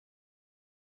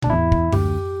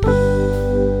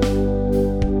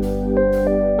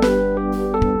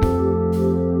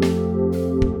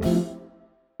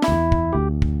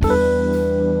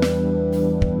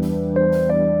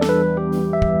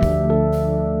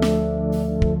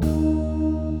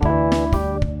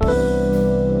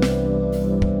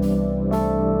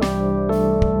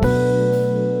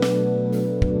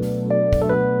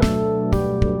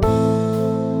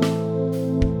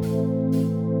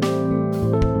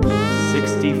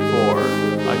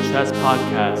Chess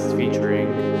Podcast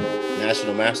featuring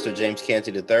National Master James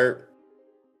Canty III.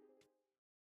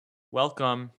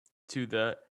 welcome to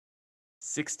the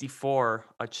 64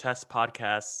 A Chess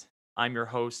Podcast. I'm your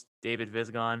host, David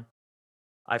Visgon.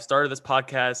 I've started this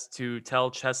podcast to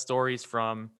tell chess stories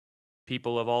from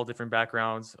people of all different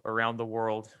backgrounds around the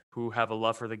world who have a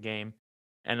love for the game.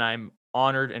 And I'm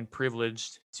honored and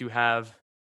privileged to have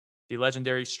the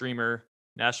legendary streamer,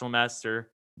 National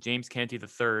Master James Canty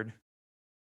III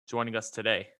joining us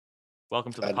today.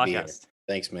 Welcome to the Glad to be here. podcast.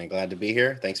 Thanks, man. Glad to be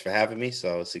here. Thanks for having me.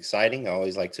 So it's exciting. I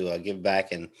always like to give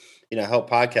back and help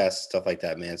podcasts stuff like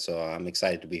that, man. So I'm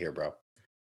excited to be here, bro.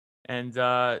 And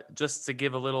just to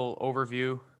give a little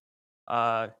overview,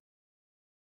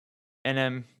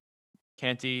 NM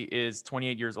Canty is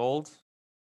 28 years old.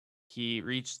 He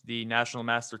reached the National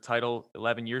Master title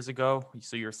 11 years ago.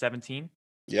 So you're 17.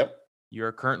 Yep.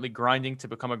 You're currently grinding to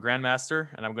become a Grandmaster,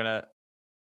 and I'm going to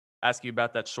ask you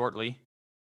about that shortly.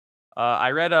 I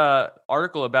read an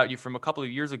article about you from a couple of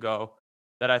years ago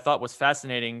that I thought was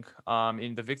fascinating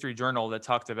in the Victory Journal that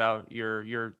talked about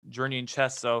your journey in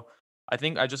chess. So I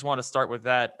think I just want to start with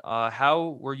that.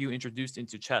 How were you introduced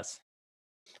into chess?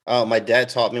 My dad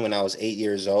taught me when I was 8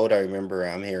 years old. I remember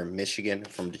I'm here in Michigan,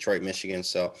 from Detroit, Michigan.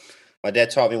 So my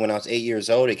dad taught me when I was 8 years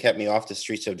old. It kept me off the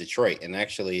streets of Detroit. And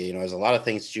actually, there's a lot of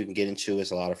things that you can get into. There's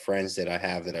a lot of friends that I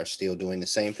have that are still doing the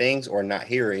same things or not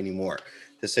here anymore,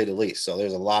 to say the least. So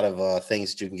there's a lot of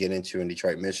things that you can get into in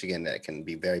Detroit, Michigan that can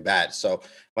be very bad. So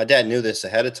my dad knew this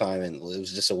ahead of time, and it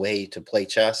was just a way to play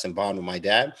chess and bond with my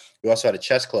dad. We also had a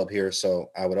chess club here.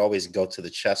 So I would always go to the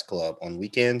chess club on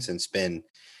weekends and spend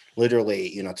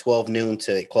literally 12 noon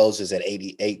to it closes at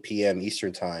 8 p.m.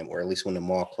 Eastern time, or at least when the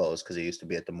mall closed, because it used to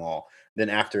be at the mall. Then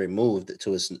after it moved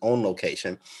to its own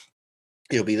location,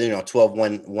 it'll be 12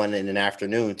 1 in the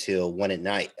afternoon till 1 at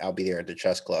night. I'll be there at the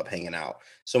chess club hanging out.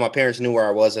 So my parents knew where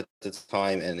I was at the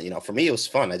time, and for me it was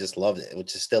fun. I just loved it,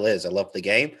 which it still is. I love the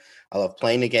game. I love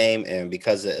playing the game, and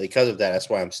because of that, that's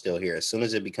why I'm still here. As soon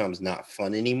as it becomes not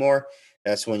fun anymore,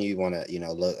 that's when you want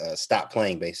to stop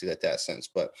playing, basically, at that sense.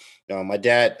 But my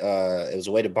dad, it was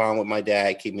a way to bond with my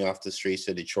dad, keep me off the streets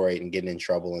of Detroit and getting in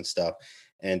trouble and stuff.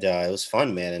 And it was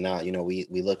fun, man. And now we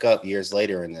look up years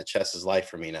later, and the chess is life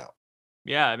for me now.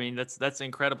 Yeah, I mean that's an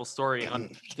incredible story.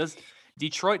 Does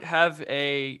Detroit have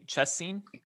a chess scene,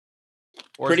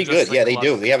 or is it Pretty just good. like Yeah, a they lot?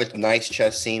 do. We have a nice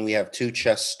chess scene. We have two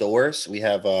chess stores. We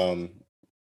have a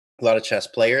lot of chess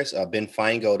players. Ben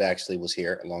Feingold actually was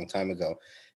here a long time ago.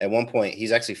 At one point,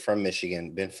 he's actually from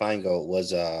Michigan. Ben Feingold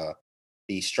was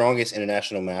the strongest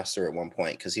international master at one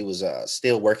point, because he was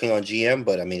still working on GM,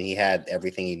 but I mean, he had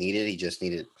everything he needed. He just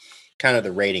needed kind of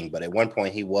the rating. But at one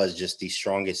point, he was just the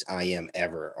strongest IM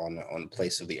ever on the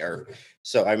place of the earth.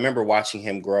 So I remember watching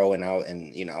him grow, and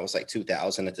I was like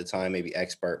 2000 at the time, maybe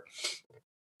expert,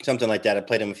 something like that. I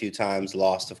played him a few times,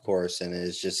 lost, of course, and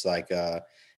it's just like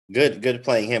good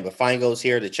playing him. But Fine goes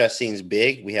here. The chess scene's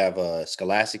big. We have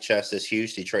Scholastic Chess that's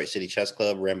huge. Detroit City Chess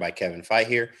Club, ran by Kevin Fight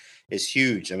here, is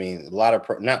huge. I mean, a lot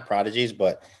of not prodigies,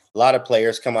 but a lot of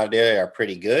players come out of there that are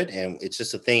pretty good, and it's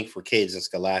just a thing for kids in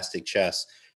Scholastic Chess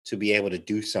to be able to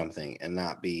do something and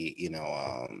not be,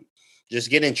 just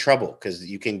get in trouble, because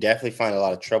you can definitely find a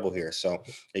lot of trouble here. So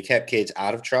it kept kids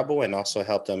out of trouble and also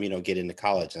helped them, get into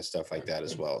college and stuff like that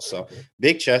as well. So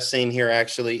big chess scene here.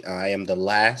 Actually, I am the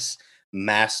last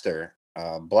master,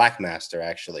 black master,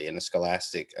 actually, in the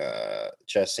Scholastic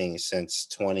chess scene since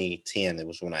 2010. It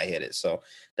was when I hit it. So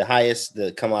the highest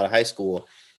to come out of high school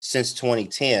since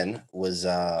 2010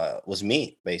 was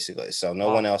me, basically. So no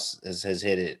one Wow. else has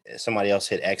hit it. Somebody else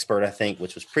hit expert, I think,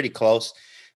 which was pretty close,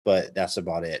 but that's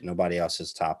about it. Nobody else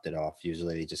has topped it off.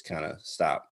 Usually they just kind of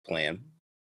stop playing.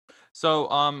 So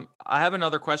I have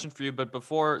another question for you, but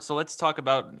before, so let's talk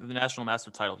about the National Master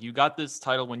title. You got this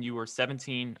title when you were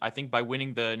 17, I think, by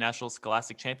winning the National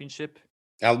Scholastic Championship.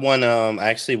 I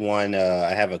actually won.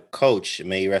 I have a coach,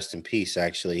 may he rest in peace.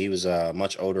 Actually, he was a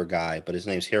much older guy, but his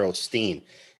name's Harold Steen,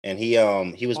 and he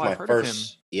was Oh, my I've heard of him.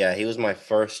 first. Yeah, he was my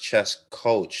first chess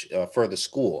coach for the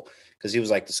school, because he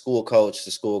was like the school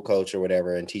coach or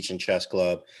whatever, and teaching chess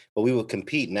club. But we would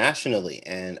compete nationally,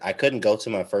 and I couldn't go to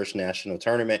my first national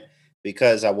tournament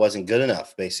because I wasn't good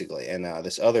enough, basically. And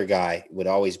this other guy would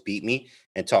always beat me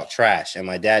and talk trash, and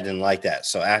my dad didn't like that.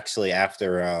 So actually,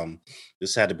 after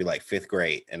this had to be like fifth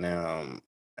grade. And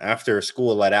after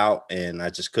school let out and I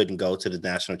just couldn't go to the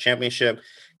national championship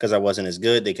because I wasn't as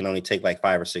good. They can only take like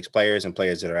 5 or 6 players, and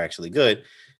players that are actually good.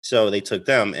 So they took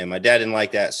them, and my dad didn't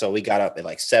like that. So we got up at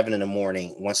like 7 in the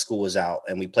morning once school was out,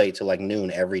 and we played till like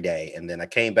noon every day. And then I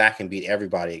came back and beat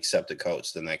everybody except the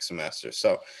coach the next semester.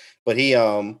 So, but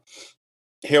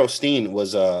Harold Steen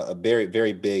was a very,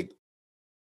 very big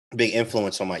big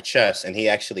influence on my chess, and he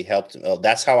actually helped.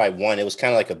 That's how I won. It was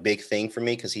kind of like a big thing for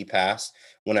me because he passed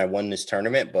when I won this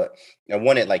tournament, but I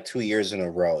won it like 2 years in a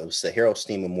row. It was the Harold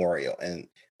Steen Memorial, and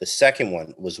the second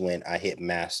one was when I hit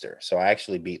master. So I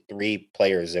actually beat three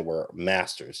players that were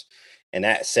masters, and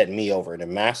that set me over to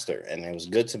master. And it was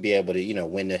good to be able to,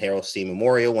 win the Harold Steen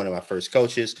Memorial, one of my first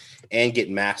coaches, and get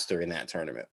master in that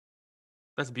tournament.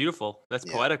 That's beautiful. That's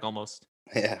Yeah, poetic almost.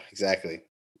 yeah, exactly.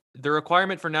 The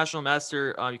requirement for national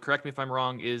master, correct me if I'm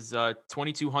wrong, is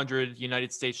 2200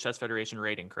 United States Chess Federation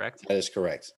rating, correct? That is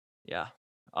correct. Yeah.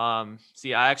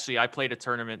 See, I played a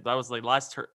tournament. That was the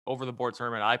last over the board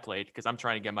tournament I played because I'm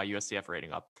trying to get my USCF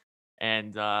rating up.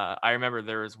 And I remember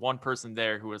there was one person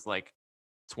there who was like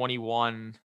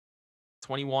 21,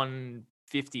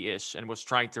 2150-ish and was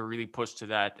trying to really push to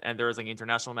that. And there was like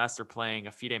international master playing,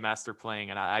 a FIDE master playing.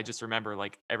 And I just remember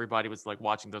like everybody was like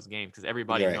watching those games because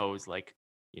everybody Right, knows like,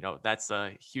 that's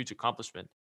a huge accomplishment.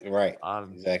 right,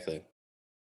 Um, exactly.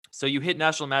 so you hit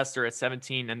national master at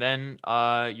 17 and then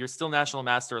you're still national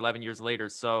master 11 years later.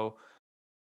 So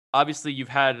obviously you've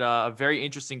had a very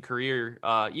interesting career,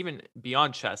 even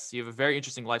beyond chess. You have a very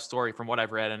interesting life story from what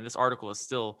I've read, and this article is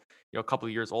still, a couple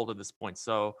of years old at this point.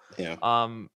 So, Yeah.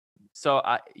 um,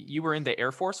 you were in the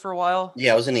Air Force for a while.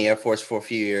 Yeah, I was in the Air Force for a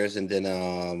few years, and then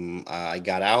I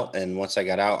got out. And once I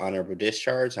got out, honorable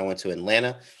discharge, I went to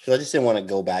Atlanta because I just didn't want to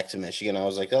go back to Michigan. I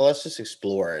was like, oh, let's just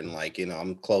explore, and like,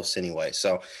 I'm close anyway.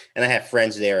 So, and I had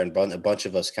friends there, and a bunch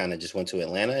of us kind of just went to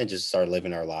Atlanta and just started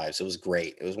living our lives. It was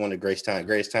great. It was one of the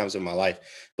greatest times of my life.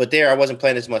 But there, I wasn't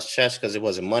playing as much chess because there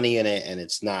wasn't money in it, and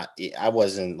it's not. I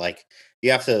wasn't like. You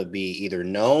have to be either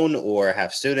known or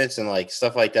have students and like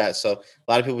stuff like that. So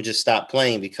a lot of people just stop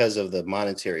playing because of the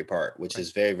monetary part, which Right.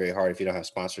 is very, very hard if you don't have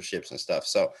sponsorships and stuff.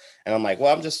 So, and I'm like,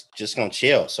 well, I'm just gonna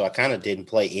chill. So I kind of didn't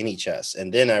play any chess.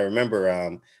 And then I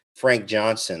remember Frank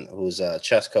Johnson, who's a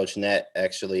chess coach net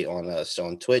actually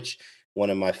on Twitch,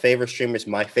 one of my favorite streamers,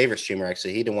 my favorite streamer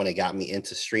actually. He the one that got me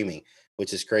into streaming,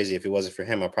 which is crazy. If it wasn't for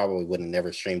him, I probably would have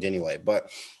never streamed anyway. But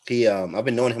I've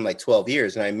been knowing him like 12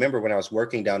 years, and I remember when I was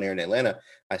working down there in Atlanta,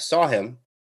 I saw him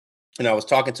and I was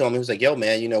talking to him. He was like, "Yo,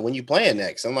 man, when you playing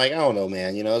next?" I'm like, "I don't know,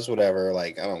 man. It's whatever.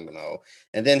 Like, I don't know."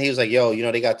 And then he was like, "Yo,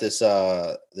 they got this.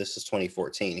 This is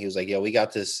 2014. He was like, "Yo, we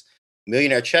got this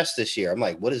millionaire chest this year." I'm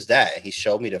like, "What is that?" He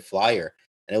showed me the flyer,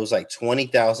 and it was like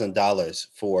 $20,000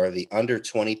 for the under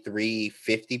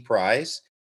 2350 prize,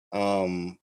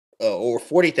 or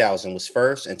 40,000 was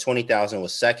first, and 20,000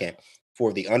 was second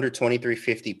for the under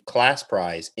 2350 class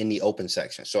prize in the open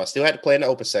section. So I still had to play in the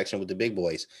open section with the big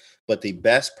boys, but the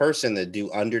best person that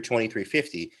do under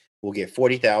 2350 will get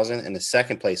 40,000 and the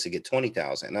second place to get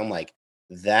 20,000. And I'm like,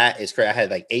 that is crazy. I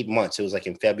had like 8 months. It was like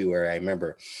in February, I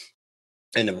remember.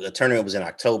 And the tournament was in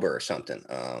October or something.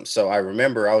 So I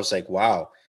remember I was like, wow,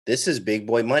 this is big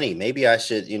boy money. Maybe I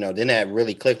should, then that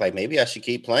really clicked. Like maybe I should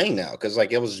keep playing now. Cause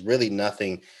like it was really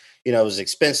nothing, it was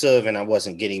expensive and I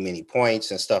wasn't getting many points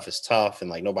and stuff is tough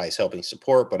and like nobody's helping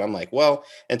support. But I'm like, well,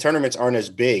 and tournaments aren't as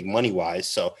big money wise.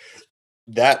 So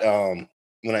that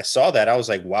when I saw that, I was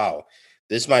like, wow,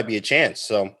 this might be a chance.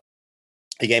 So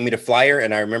he gave me the flyer,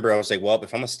 and I remember I was like, well,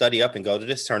 if I'm gonna study up and go to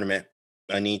this tournament,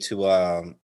 I need to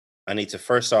I need to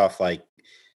first off like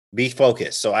be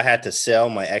focused. So I had to sell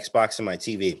my Xbox and my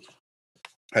TV.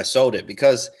 I sold it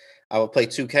because I would play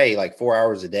 2K like 4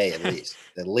 hours a day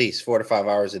at least 4 to 5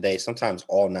 hours a day, sometimes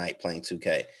all night playing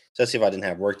 2K, especially if I didn't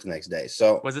have work the next day.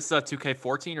 So Was this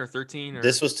 2K14 or 13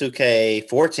 this or was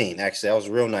 2K14. Actually, I was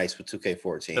real nice with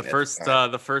 2K14 at the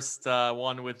time. the first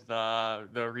one with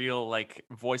the real like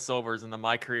voiceovers and the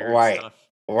my career and Right. stuff?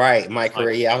 Right. That was My hype.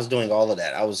 career. Yeah, I was doing all of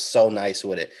that. I was so nice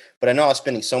with it. But I know I was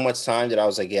spending so much time that I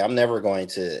was like, yeah, I'm never going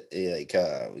to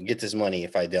get this money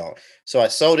if I don't. So I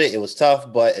sold it. It was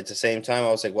tough, but at the same time,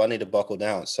 I was like, well, I need to buckle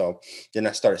down. So then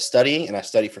I started studying and I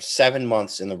studied for 7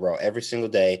 months in a row, every single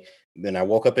day. Then I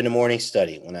woke up in the morning,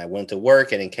 study. When I went to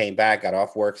work and then came back, got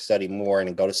off work, study more, and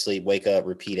then go to sleep, wake up,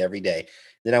 repeat every day.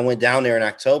 Then I went down there in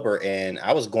October and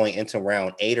I was going into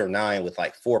round 8 or 9 with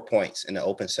like 4 points in the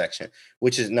open section,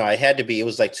 which is no, it had to be, it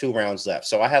was like 2 rounds left.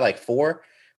 So I had like four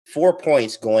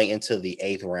points going into the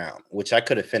eighth round, which I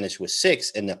could have finished with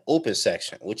 6 in the open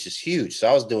section, which is huge. So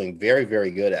I was doing very,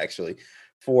 very good actually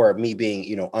for me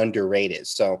being, underrated.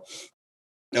 So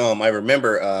I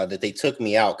remember that they took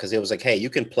me out because it was like, hey, you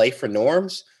can play for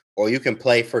norms or you can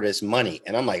play for this money.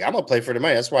 And I'm like, I'm gonna play for the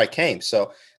money. That's why I came.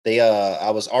 So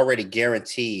I was already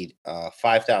guaranteed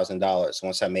 $5,000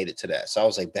 once I made it to that. So I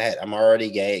was like, bet I'm already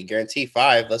guaranteed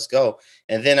five. Let's go.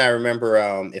 And then I remember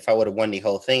if I would have won the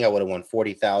whole thing, I would have won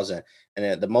 40,000.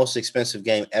 And the most expensive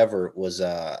game ever was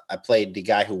I played the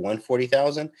guy who won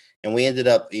 40,000, and we ended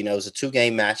up, it was a 2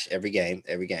 game match every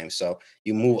game. So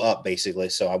you move up basically.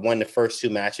 So I won the first 2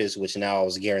 matches, which now I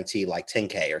was guaranteed like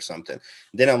 10K or something.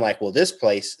 Then I'm like, well, this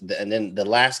place, and then the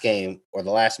last game or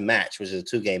the last match, which is a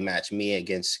 2 game match, me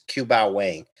against Bao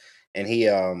Wang, and he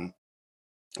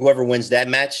whoever wins that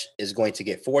match is going to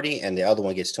get 40 and the other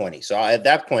one gets 20. So at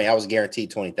that point I was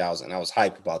guaranteed 20,000. I was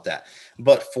hyped about that.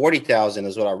 But 40,000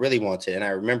 is what I really wanted. And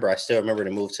I still remember the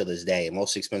move to this day.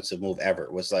 Most expensive move ever.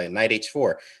 It was like Knight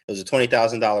H4. It was a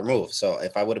 $20,000 move. So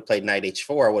if I would have played Knight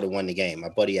H4, I would have won the game. My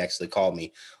buddy actually called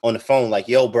me on the phone like,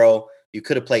 yo, bro, you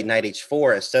could have played Knight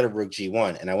H4 instead of Rook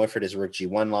G1. And I went for this Rook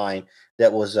G1 line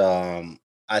that was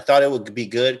I thought it would be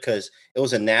good because it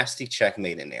was a nasty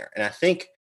checkmate in there. And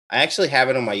I actually have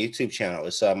it on my YouTube channel.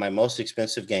 It's my most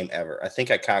expensive game ever. I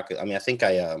think I calculated. I mean, I think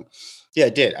yeah, I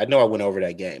did. I know I went over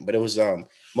that game, but it was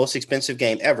most expensive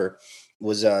game ever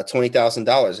was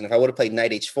 $20,000. And if I would have played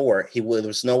Knight H4, there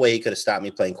was no way he could have stopped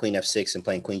me playing Queen F6 and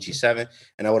playing Queen G7,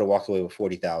 and I would have walked away with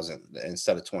 40,000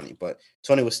 instead of 20. But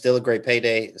 20 was still a great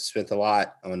payday. Spent a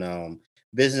lot on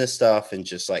business stuff and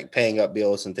just like paying up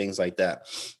bills and things like that.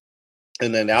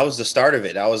 And then that was the start of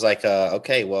it. I was like,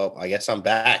 okay, well, I guess I'm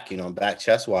back, I'm back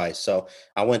chess wise. So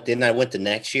I went the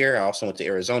next year. I also went to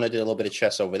Arizona, did a little bit of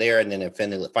chess over there. And then it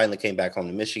finally came back home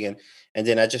to Michigan. And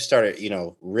then I just started,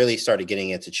 really started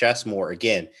getting into chess more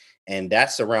again. And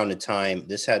that's around the time,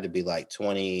 this had to be like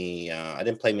 20. I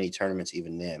didn't play many tournaments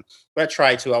even then, but I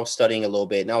tried to. I was studying a little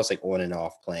bit and I was like on and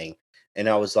off playing. And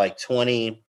I was like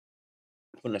 20.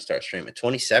 When did I start streaming?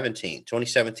 2017,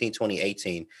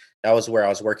 2018. That was where I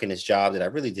was working this job that I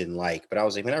really didn't like. But I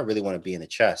was like, man, I really want to be in the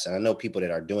chess. And I know people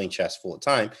that are doing chess full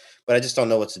time, but I just don't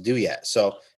know what to do yet.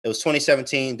 So it was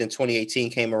 2017, then 2018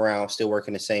 came around, still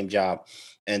working the same job.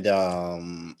 And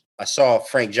I saw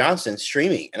Frank Johnson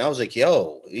streaming, and I was like,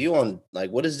 yo, you on,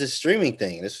 like, what is this streaming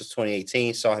thing? This was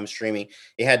 2018, saw him streaming.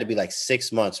 It had to be like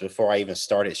 6 months before I even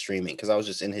started streaming because I was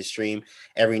just in his stream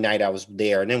every night I was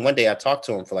there. And then one day I talked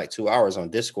to him for like 2 hours on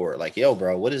Discord, like, yo,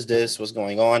 bro, what is this? What's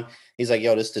going on? He's like,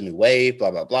 yo, this is the new wave,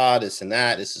 blah, blah, blah, this and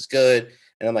that. This is good.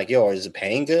 And I'm like, yo, is it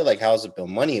paying good? Like, how's it bill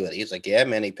money with it? He's like, yeah,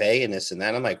 man, they pay and this and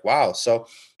that. I'm like, wow. So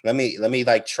let me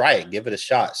like try it, give it a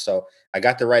shot. So I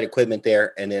got the right equipment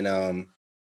there. And then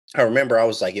I remember I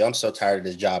was like, yo, I'm so tired of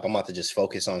this job. I'm about to just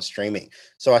focus on streaming.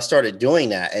 So I started doing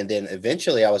that. And then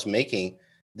eventually I was making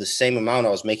the same amount I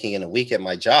was making in a week at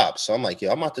my job. So I'm like,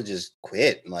 yo, I'm about to just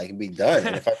quit and like be done.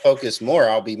 And if I focus more,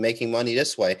 I'll be making money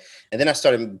this way. And then I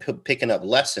started picking up a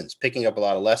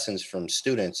lot of lessons from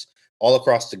students all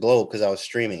across the globe because I was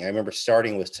streaming. I remember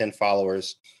starting with 10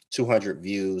 followers, 200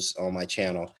 views on my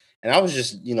channel. And I was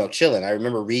just, chilling. I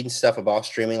remember reading stuff about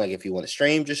streaming. Like, if you want to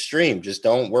stream, just stream. Just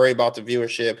don't worry about the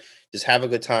viewership. Just have a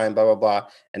good time, blah, blah, blah.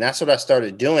 And that's what I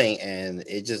started doing. And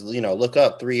it just, look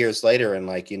up 3 years later and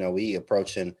like, we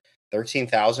approaching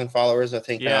 13,000 followers, I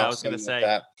think Yeah, now, I was gonna something like say.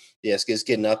 that. Yes, it's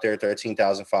getting up there,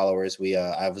 13,000 followers.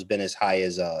 I was been as high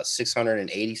as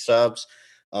 680 subs,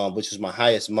 which was my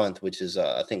highest month, which is,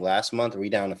 I think last month. We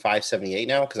down to 578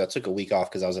 now because I took a week off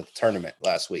because I was at the tournament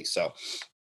last week. So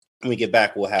when we get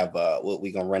back, we'll have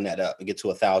we're gonna run that up and get to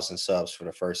 1,000 subs for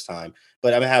the first time.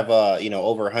 But I'm gonna have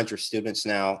over 100 students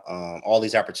now, all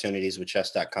these opportunities with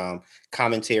chess.com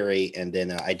commentary, and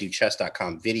then I do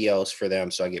chess.com videos for them,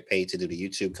 so I get paid to do the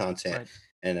YouTube content. Right.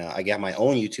 And I got my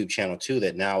own YouTube channel too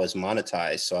that now is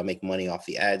monetized, so I make money off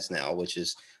the ads now. Which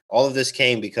is, all of this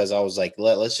came because I was like,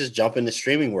 let's just jump in the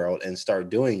streaming world and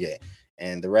start doing it,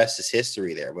 and the rest is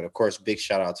history there. But of course, big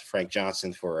shout out to Frank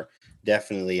Johnson for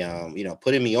definitely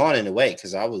putting me on in a way,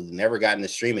 because I was never got into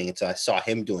streaming until I saw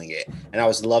him doing it, and I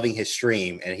was loving his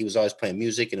stream, and he was always playing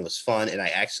music and it was fun, and I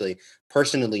actually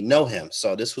personally know him,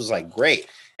 so this was like great.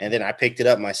 And then I picked it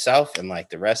up myself, and like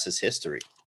the rest is history.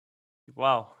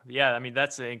 Wow. Yeah, I mean,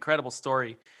 that's an incredible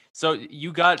story. So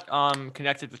you got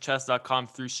connected with chess.com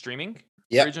through streaming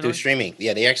Yep, through originally? streaming.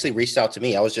 Yeah, they actually reached out to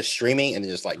me. I was just streaming and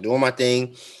just like doing my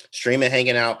thing, streaming,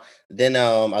 hanging out. Then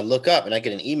I look up and I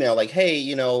get an email like, hey,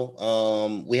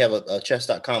 we have a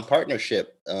chess.com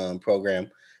partnership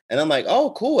program. And I'm like,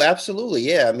 oh, cool, absolutely.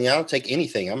 Yeah. I mean, I'll take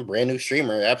anything. I'm a brand new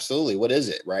streamer. Absolutely. What is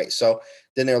it? Right. So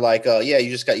then they're like, yeah,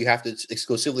 you have to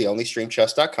exclusively only stream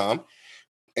chess.com,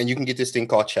 and you can get this thing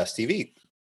called Chess TV.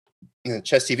 And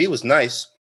Chess TV was nice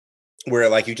where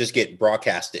like you just get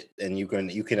broadcasted and you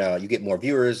get more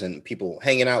viewers and people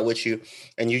hanging out with you,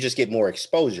 and you just get more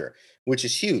exposure, which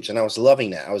is huge. And I was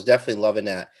loving that. I was definitely loving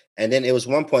that. And then it was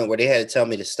one point where they had to tell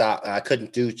me to stop. I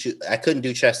couldn't do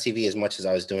chess TV as much as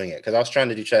I was doing it, because I was trying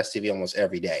to do chess TV almost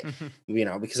every day,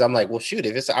 because I'm like, well, shoot,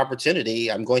 if it's an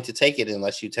opportunity, I'm going to take it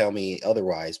unless you tell me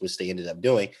otherwise, which they ended up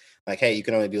doing. Like, hey, you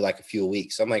can only do like a few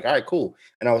weeks. So I'm like, all right, cool.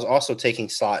 And I was also taking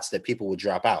slots that people would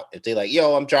drop out. If they like,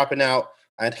 yo, I'm dropping out,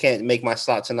 I can't make my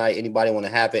slot tonight. Anybody want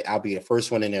to have it? I'll be the first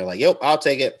one in there. Like, yep, I'll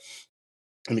take it.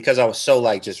 And because I was so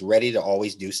like just ready to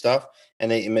always do stuff, and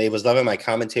they was loving my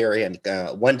commentary. And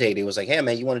one day they was like, "Hey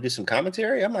man, you want to do some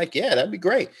commentary?" I'm like, "Yeah, that'd be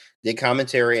great." Did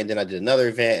commentary, and then I did another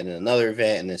event and another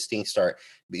event, and then things start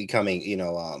becoming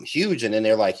huge. And then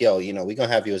they're like, "Yo, we're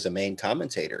gonna have you as a main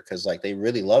commentator," because like they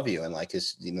really love you, and like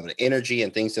it's the energy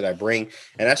and things that I bring.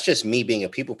 And that's just me being a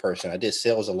people person. I did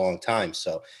sales a long time,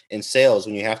 so in sales,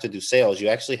 when you have to do sales, you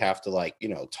actually have to like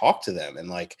talk to them and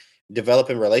like develop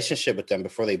a relationship with them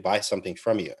before they buy something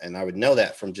from you. And I would know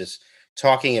that from just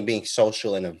talking and being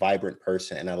social and a vibrant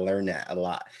person. And I learned that a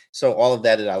lot. So all of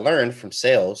that I learned from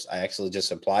sales, I actually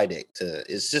just applied it to,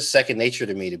 it's just second nature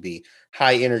to me to be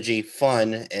high energy,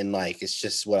 fun, and like it's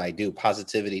just what I do,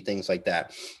 positivity, things like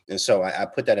that. And so I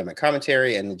put that in my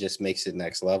commentary, and it just makes it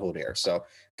next level there. So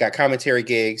got commentary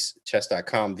gigs,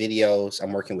 chess.com videos.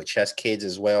 I'm working with Chess Kids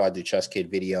as well. I do Chess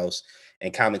Kid videos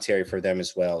and commentary for them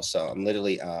as well. So I'm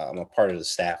literally I'm a part of the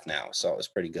staff now. So it's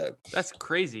pretty good. That's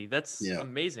crazy. That's Yeah.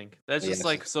 amazing. That's just Yes.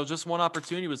 like, so just one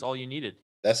opportunity was all you needed.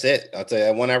 That's it. I'll tell you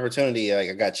that one opportunity.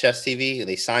 Like I got Chess TV.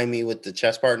 They signed me with the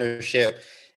chess partnership,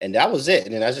 and that was it.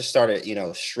 And then I just started,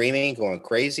 streaming, going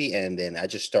crazy, and then I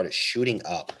just started shooting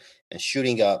up, and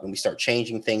we start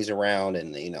changing things around,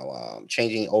 and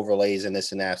changing overlays and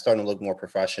this and that, starting to look more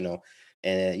professional.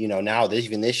 And now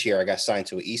even this year, I got signed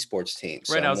to an esports team.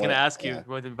 So Right. I I'm was going one. to ask Yeah,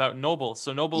 you about Noble.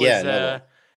 So Noble yeah, is no,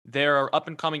 they're up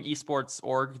and coming esports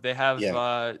org. They have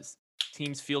yeah,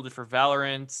 teams fielded for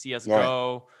Valorant, right.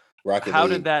 CS:GO. Rocket How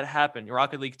did League. that happen?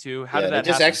 Rocket League 2. How did Yeah, they that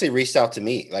just happen? actually reached out to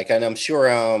me. Like, and I'm sure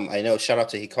I know, shout out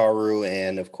to Hikaru,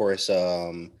 and of course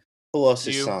who else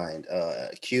is You, signed?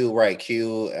 Q, right,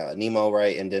 Q, Nemo,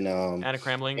 right, and then Anna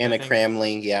Kramling, I Anna think.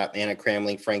 Cramling, yeah, Anna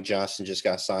Cramling, Frank Johnson just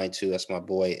got signed too. That's my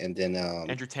boy. And then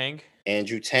Andrew Tang.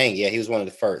 Andrew Tang, yeah, he was one of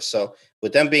the first. So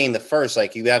with them being the first,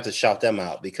 like you have to shout them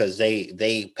out, because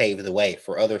they paved the way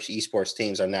for other esports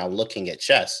teams are now looking at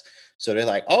chess. So they're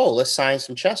like, oh, let's sign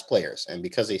some chess players. And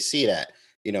because they see that,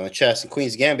 in chess, and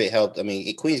Queen's Gambit helped. I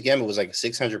mean, Queen's Gambit was like a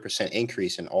 600%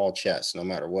 increase in all chess, no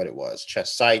matter what it was.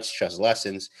 Chess sites, chess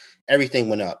lessons, everything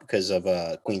went up because of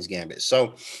Queen's Gambit.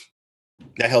 So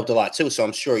that helped a lot too. So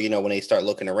I'm sure, when they start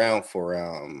looking around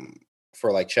for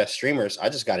like chess streamers, I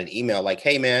just got an email like,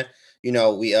 "Hey man,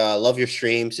 we love your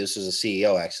streams." This is a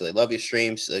CEO actually. "Love your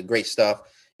streams, great stuff.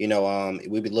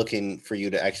 We'd be looking for you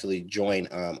to actually join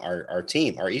our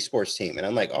team, our esports team." And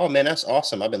I'm like, "Oh man, that's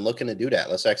awesome. I've been looking to do that.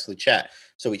 Let's actually chat."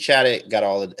 So we chatted, got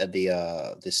all of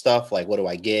the stuff like what do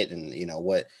I get, and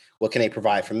what can they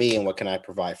provide for me, and what can I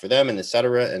provide for them, and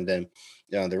etc. And then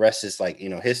the rest is like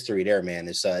history there, man.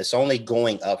 It's only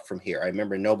going up from here. I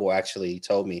remember Noble actually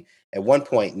told me at one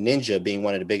point, Ninja being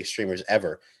one of the biggest streamers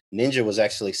ever, Ninja was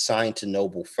actually signed to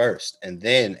Noble first, and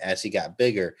then as he got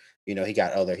bigger,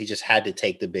 he just had to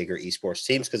take the bigger esports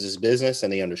teams because it's business,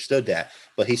 and they understood that.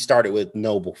 But he started with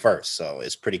Noble first, so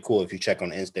it's pretty cool. If you check on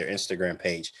their Instagram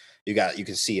page, you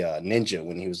can see Ninja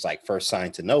when he was like first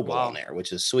signed to Noble on Wow. there,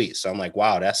 which is sweet. So I'm like,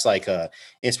 wow, that's like a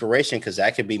inspiration, because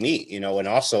that could be me, and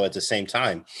also at the same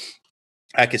time,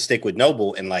 I could stick with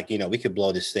Noble, and like, we could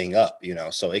blow this thing up,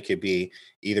 so it could be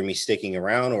either me sticking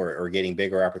around or getting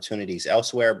bigger opportunities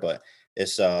elsewhere. But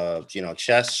it's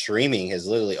chess streaming has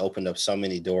literally opened up so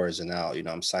many doors, and now,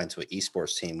 I'm signed to an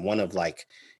esports team. One of like,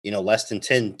 less than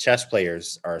 10 chess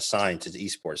players are assigned to the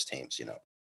esports teams.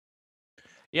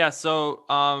 Yeah, so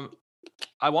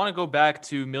I want to go back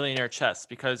to Millionaire Chess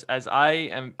because as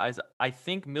I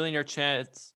think Millionaire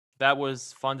Chess, that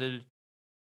was funded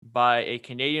by a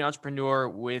Canadian entrepreneur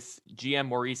with GM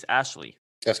Maurice Ashley.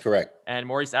 That's correct. And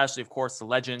Maurice Ashley, of course, the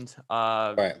legend.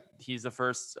 Right. He's the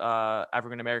first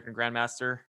African American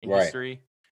grandmaster in Right. history.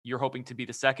 You're hoping to be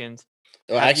the second.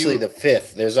 Well, Have actually, you? the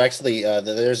fifth. There's actually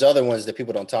there's other ones that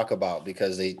people don't talk about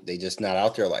because they just not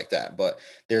out there like that. But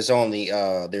there's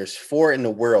four in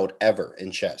the world ever in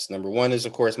chess. Number one is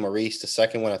of course Maurice. The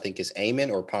second one I think is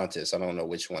Eamon or Pontus. I don't know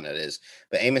which one it is,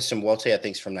 but Eamon Simwote I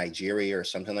think is from Nigeria or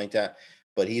something like that.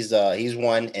 But he's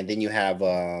one, and then you have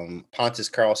Pontus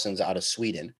Carlson's out of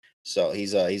Sweden. So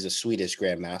he's a Swedish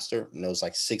grandmaster, knows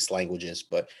like six languages,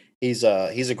 but he's a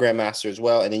grandmaster as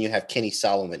well. And then you have Kenny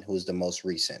Solomon, who's the most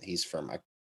recent. He's from, I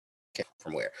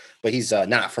from where, but he's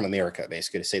not from America,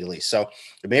 basically, to say the least. So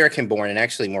American born, and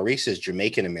actually Maurice is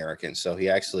Jamaican American, so he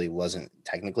actually wasn't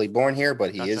technically born here,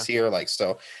 but he is Gotcha. here. Like,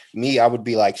 so me, I would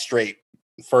be like straight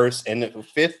first and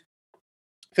fifth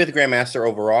grandmaster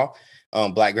overall,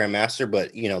 black grandmaster,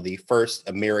 but the first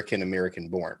American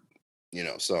born,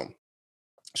 so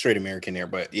straight American there.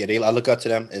 But yeah, I look up to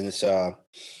them, and it's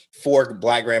four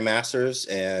black grandmasters,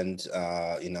 and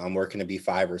I'm working to be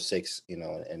five or six, in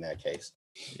that case.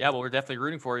 Yeah, well, we're definitely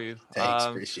rooting for you. Thanks,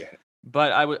 appreciate it.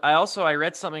 But I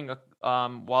read something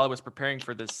while I was preparing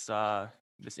for this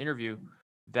interview,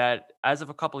 that as of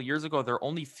a couple of years ago, there are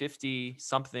only 50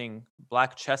 something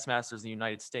black chess masters in the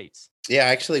United States. Yeah, I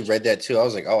actually read that too. I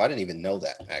was like, oh, I didn't even know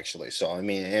that, actually. So I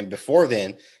mean, and before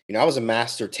then, I was a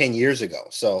master 10 years ago.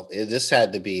 So this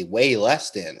had to be way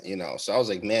less than, So I was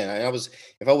like, man,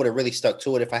 if I would have really stuck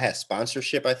to it, if I had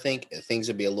sponsorship, I think things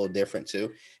would be a little different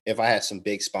too. If I had some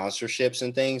big sponsorships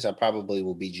and things, I probably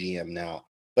will be GM now.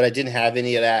 But I didn't have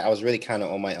any of that. I was really kind of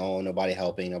on my own, nobody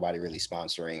helping, nobody really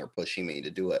sponsoring or pushing me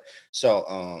to do it. So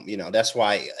that's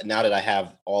why now that I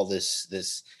have all this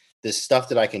stuff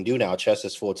that I can do now, chess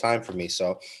is full time for me.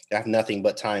 So I have nothing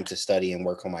but time to study and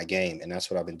work on my game. And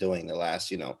that's what I've been doing the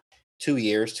last, 3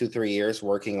 years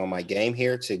working on my game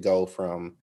here, to go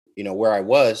from, where I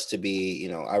was to be,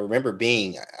 I remember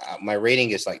being, my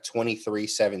rating is like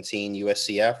 2317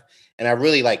 USCF. And I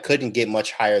really like couldn't get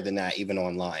much higher than that, even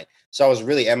online. So I was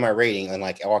really at my rating in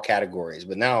like all categories.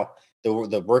 But now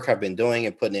the work I've been doing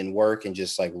and putting in work and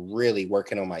just like really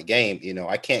working on my game,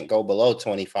 I can't go below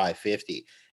 2550,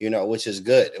 which is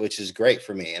good, which is great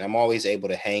for me. And I'm always able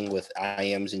to hang with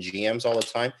IMs and GMs all the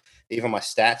time. Even my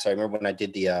stats, I remember when I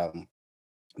did the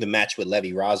match with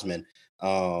Levy Rosman,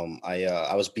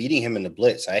 I was beating him in the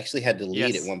blitz. I actually had to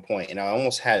lead at Yes. one point, and I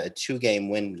almost had a 2-game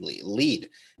win lead.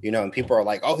 And people are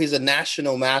like, "Oh, he's a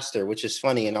national master," which is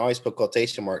funny, and I always put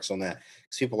quotation marks on that,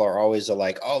 because people are always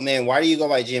like, "Oh man, why do you go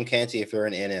by GM Canty if you're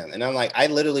an NM?" And I'm like, I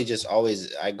literally just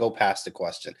always I go past the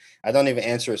question. I don't even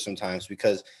answer it sometimes,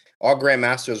 because all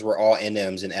grandmasters were all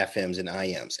NMs and FMs and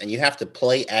IMs, and you have to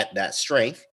play at that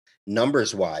strength,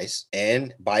 numbers wise,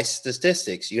 and by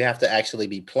statistics. You have to actually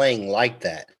be playing like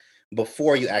that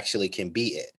before you actually can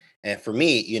beat it. And for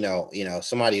me,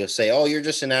 somebody will say, "Oh, you're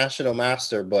just a national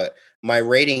master," but my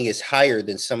rating is higher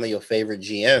than some of your favorite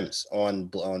GMs on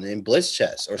in Blitz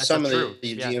Chess, or That's a some of true. the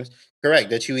Yeah. GMs, correct,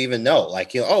 that you even know.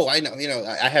 Like, oh, I know,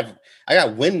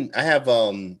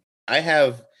 I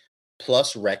have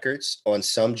plus records on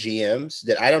some GMs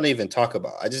that I don't even talk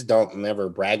about. I just don't never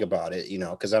brag about it,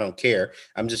 because I don't care.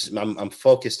 I'm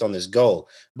focused on this goal.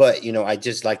 But I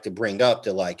just like to bring up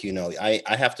to, like, I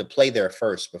have to play there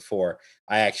first before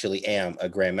I actually am a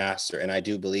grandmaster. And I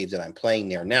do believe that I'm playing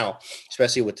there now,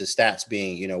 especially with the stats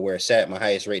being, where it's at. My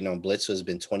highest rating on Blitz has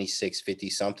been 2650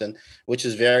 something, which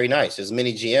is very nice. As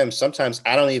many GMs, sometimes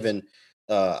I don't even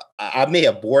I may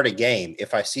abort a game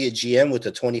if I see a GM with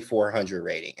a 2400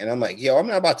 rating, and I'm like, yo, I'm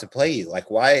not about to play you.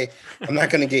 Like, why? I'm not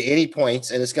going to get any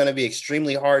points, and it's going to be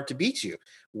extremely hard to beat you.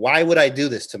 Why would I do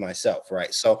this to myself?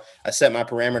 Right. So I set my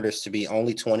parameters to be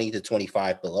only 20 to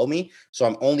 25 below me. So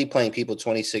I'm only playing people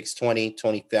 26, 20,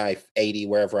 25, 80,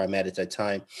 wherever I'm at that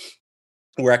time,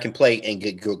 where I can play and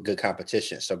get good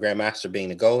competition. So grandmaster being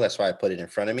the goal, that's why I put it in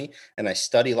front of me, and I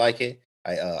study like it.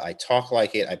 I talk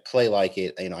like it. I play like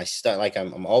it. I study like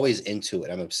I'm always into it.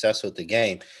 I'm obsessed with the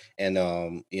game, and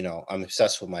I'm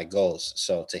obsessed with my goals.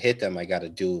 So to hit them, I got to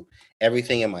do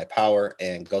everything in my power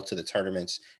and go to the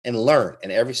tournaments and learn.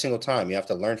 And every single time, you have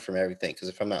to learn from everything, because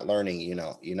if I'm not learning, you're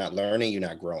not learning, you're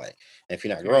not growing. And if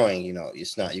you're not Period. growing,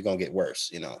 it's not. You're gonna get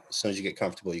worse. As soon as you get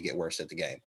comfortable, you get worse at the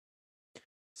game.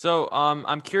 So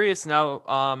I'm curious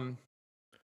now.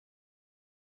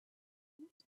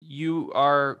 You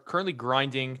are currently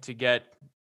grinding to get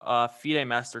a FIDE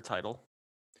master title,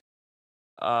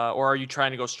 or are you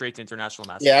trying to go straight to international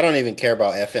Yeah, I master? don't even care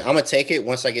about FN. I'm gonna take it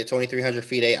once I get 2300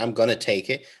 feet eight. I'm gonna take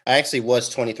it. I actually was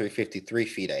 2353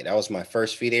 feet eight. That was my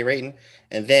first feet eight rating.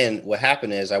 And then what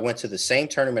happened is I went to the same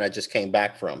tournament I just came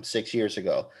back from 6 years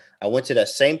ago. I went to that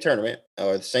same tournament,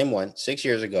 or the same one, 6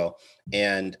 years ago,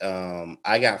 and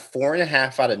I got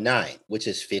 4.5 out of 9, which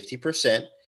is 50%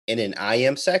 in an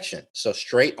IM section. So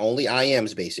straight only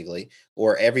IMs, basically,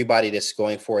 or everybody that's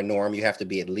going for a norm, you have to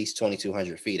be at least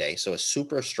 2200 feet eight. So a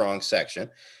super strong section.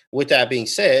 With that being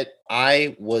said,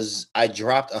 I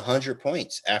dropped 100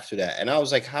 points after that. And I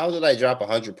was like, how did I drop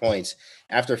 100 points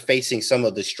after facing some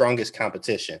of the strongest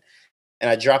competition? and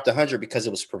I dropped 100 because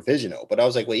it was provisional. But I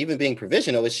was like, well, even being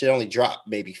provisional, it should only drop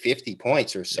maybe 50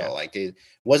 points or so. Yeah. Like it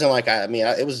wasn't like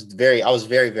it was I was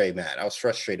very, very mad. I was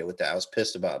frustrated with that. I was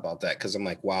pissed about that because I'm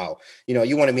like, wow,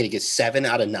 you wanted me to get 7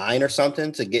 out of 9 or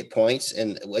something to get points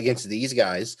and against these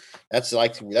guys. That's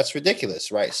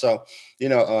ridiculous, right? So,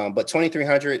 but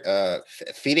 2300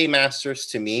 FIDE Masters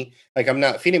to me, like I'm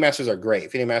not FIDE Masters are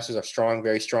great. FIDE Masters are strong,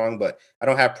 very strong, but I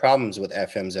don't have problems with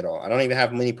FMs at all. I don't even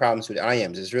have many problems with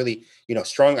IMs. It's really,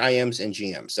 strong IMs and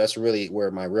GMs. That's really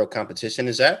where my real competition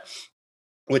is at.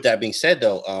 With that being said,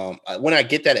 though, when I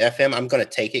get that FM, I'm gonna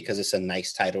take it because it's a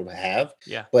nice title to have.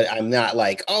 Yeah. But I'm not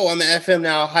like, oh, I'm an FM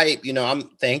now, hype. I'm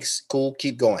thanks, cool,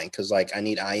 keep going, because like I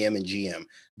need IM and GM.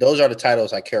 Those are the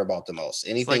titles I care about the most.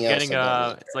 Anything else, I don't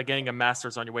really It's care. like getting a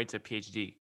master's on your way to a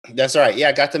PhD. That's all right. Yeah,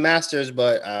 I got the masters,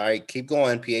 but all right, keep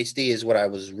going. PhD is what I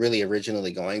was really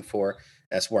originally going for.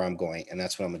 That's where I'm going, and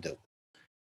that's what I'm gonna do.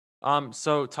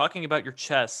 So talking about your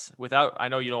chess, without I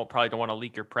know you don't want to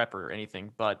leak your prep or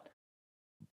anything, but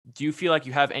do you feel like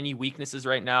you have any weaknesses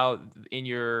right now in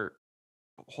your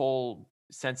whole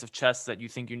sense of chess that you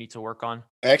think you need to work on?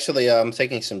 Actually, I'm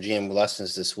taking some GM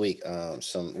lessons this week,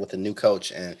 some with a new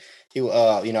coach, and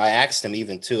I asked him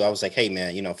even too. I was like, "Hey,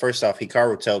 man, first off,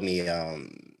 Hikaru told me,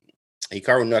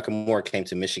 Hikaru Nakamura came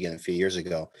to Michigan a few years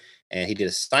ago, and he did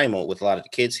a stymie with a lot of the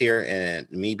kids here. And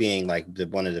me being like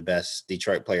one of the best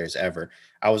Detroit players ever,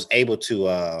 I was able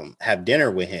to have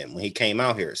dinner with him when he came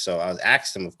out here. So I was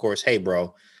asked him, of course, hey,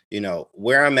 bro,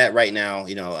 where I'm at right now,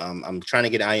 I'm trying to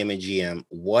get IM and GM.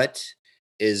 What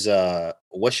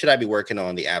should I be working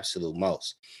on the absolute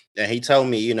most? And he told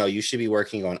me, you should be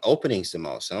working on openings the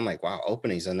most. And I'm like, wow,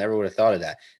 openings. I never would have thought of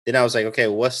that. Then I was like, okay,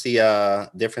 what's the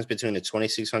difference between a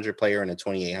 2600 player and a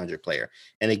 2800 player?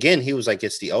 And again, he was like,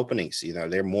 it's the openings.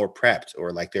 They're more prepped,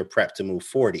 or like they're prepped to move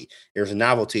 40. There's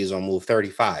novelties on move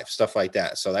 35, stuff like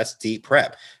that. So that's deep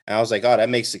prep. And I was like, oh, that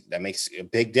makes a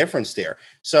big difference there.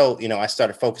 So I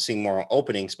started focusing more on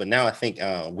openings, but now I think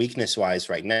weakness wise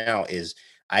right now is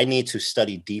I need to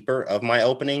study deeper of my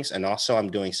openings. And also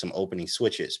I'm doing some opening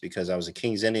switches because I was a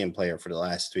Kings Indian player for the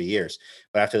last 3 years.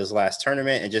 But after this last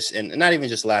tournament and not even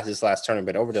just this last tournament,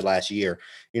 but over the last year,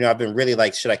 I've been really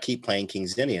like, should I keep playing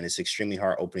Kings Indian? It's extremely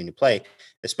hard opening to play,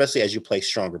 especially as you play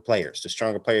stronger players. The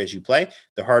stronger players you play,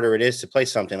 the harder it is to play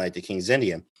something like the Kings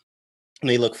Indian. And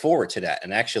they look forward to that.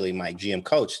 And actually, my GM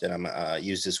coach that I'm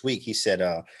used this week, he said,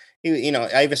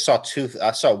 I even saw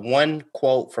I saw one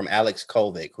quote from Alex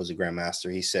Kovic, who's a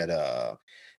grandmaster. He said,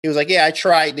 he was like, yeah, I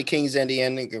tried the Kings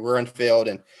Indian, Rundfeld,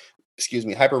 and excuse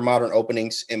me, hyper modern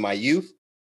openings in my youth.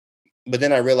 But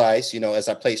then I realized, as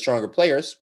I played stronger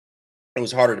players, it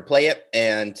was harder to play it,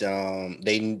 and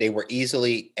they were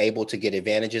easily able to get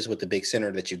advantages with the big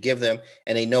center that you give them,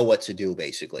 and they know what to do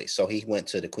basically. So he went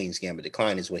to the Queen's Gambit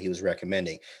Decline is what he was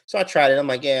recommending. So I tried it. I'm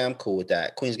like, yeah, I'm cool with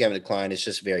that. Queen's Gambit Decline is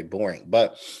just very boring,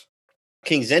 but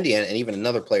King's Indian, and even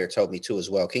another player told me too as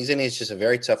well. King's Indian is just a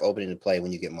very tough opening to play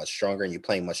when you get much stronger and you're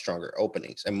playing much stronger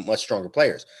openings and much stronger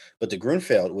players. But the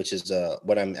Grunfeld, which is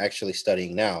what I'm actually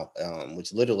studying now,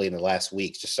 which literally in the last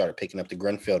week just started picking up the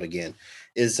Grunfeld again,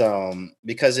 is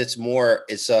because it's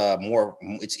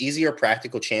easier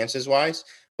practical chances wise,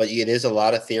 but it is a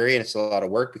lot of theory and it's a lot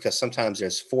of work because sometimes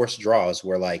there's forced draws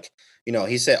where like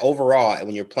he said overall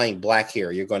when you're playing black here,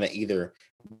 you're going to either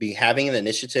be having an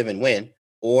initiative and win,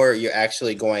 or you're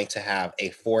actually going to have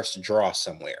a forced draw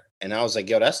somewhere. And I was like,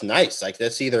 yo, that's nice. Like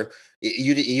that's either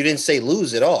you didn't say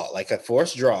lose at all, like a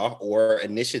forced draw or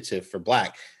initiative for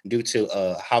black due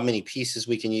to how many pieces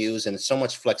we can use and so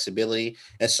much flexibility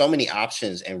and so many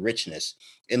options and richness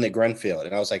in the Grunfeld.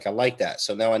 And I was like, I like that.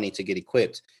 So now I need to get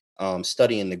equipped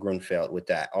studying the Grunfeld with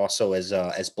that. Also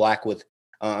as black with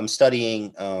I'm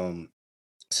studying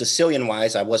Sicilian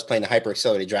wise, I was playing the Hyper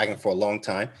Accelerated Dragon for a long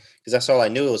time because that's all I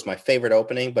knew. It was my favorite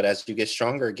opening. But as you get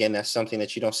stronger, again, that's something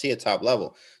that you don't see at top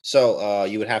level. So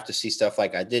you would have to see stuff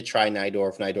like I did try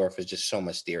Nidorf. Nidorf is just so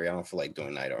much theory. I don't feel like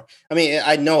doing Nidorf. I mean,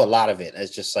 I know a lot of it.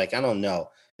 It's just like, I don't know.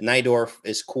 Nidorf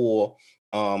is cool.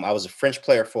 I was a French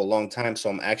player for a long time, so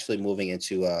I'm actually moving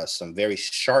into some very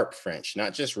sharp French,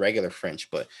 not just regular French,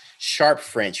 but sharp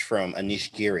French from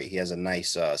Anish Giri. He has a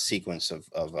nice sequence of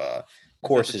Is that the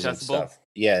courses and Chessable? stuff.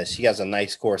 Yes, he has a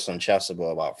nice course on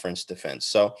Chessable about French defense.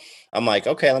 So I'm like,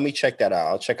 okay, let me check that out.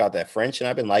 I'll check out that French, and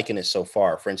I've been liking it so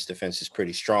far. French defense is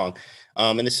pretty strong,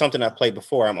 and it's something I've played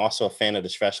before. I'm also a fan of the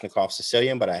Sveshnikov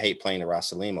Sicilian, but I hate playing the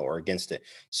Rasalima or against it.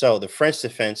 So the French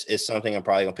defense is something I'm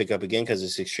probably gonna pick up again because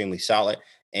it's extremely solid.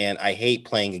 and I hate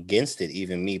playing against it,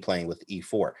 even me playing with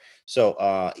E4. So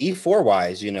E4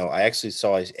 wise, I actually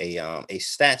saw a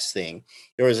stats thing.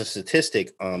 There was a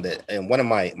statistic that, and one of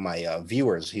my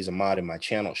viewers, he's a mod in my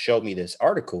channel, showed me this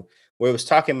article where it was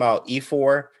talking about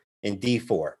E4 and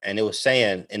D4, and it was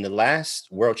saying in the last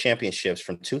World Championships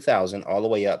from 2000 all the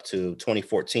way up to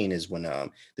 2014 is when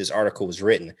this article was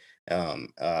written.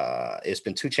 It's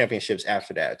been two championships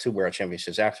after that, two World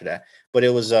Championships after that, but it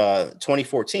was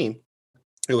 2014.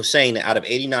 It was saying that out of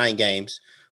 89 games,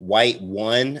 White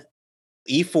won,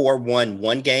 E4 won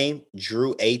one game,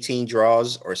 drew 18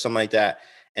 draws or something like that.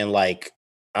 And like,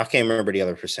 I can't remember the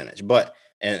other percentage, but,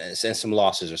 and some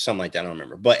losses or something like that. I don't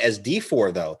remember. But as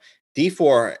D4, though,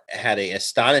 D4 had a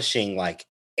astonishing like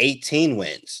 18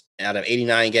 wins out of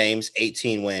 89 games,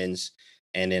 18 wins.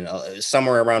 And then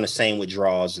somewhere around the same with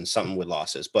draws and something with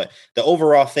losses. But the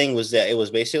overall thing was that it was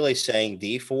basically saying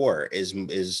D4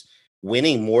 is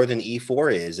winning more than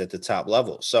E4 is at the top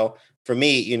level. So for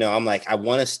me, I'm like, I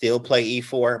want to still play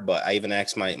E4, but I even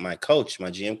asked my coach, my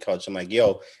GM coach, I'm like,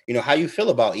 yo, how you feel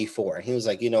about E4? And he was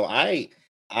like, I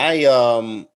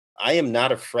I am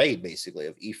not afraid basically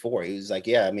of E4. He was like,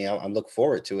 yeah, I mean, I look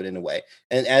forward to it in a way.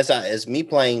 And as me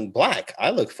playing black, I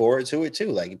look forward to it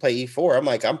too. Like you play E4, I'm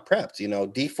like, I'm prepped.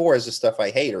 D4 is the stuff I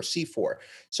hate, or C4.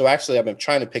 So actually, I've been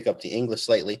trying to pick up the English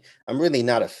lately. I'm really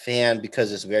not a fan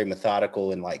because it's very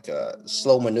methodical and like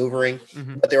slow maneuvering,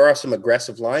 Hmm. but there are some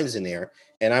aggressive lines in there,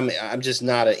 and I'm just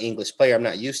not an English player. I'm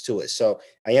not used to it, so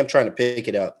I am trying to pick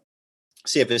it up,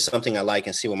 see if it's something I like,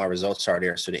 and see what my results are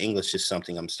there. So the English is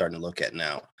something I'm starting to look at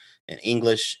now, and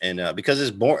English, and because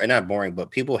it's boring, not boring,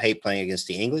 but people hate playing against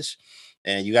the English,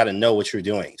 and you got to know what you're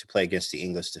doing to play against the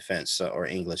English defense or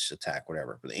English attack,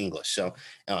 whatever. But the English, so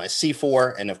it's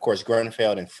C4, and of course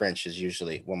Grunfeld and French is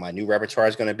usually what my new repertoire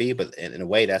is going to be. But in a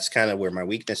way, that's kind of where my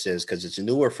weakness is because it's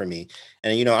newer for me,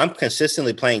 and I'm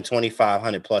consistently playing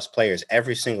 2,500 plus players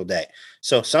every single day.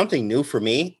 So something new for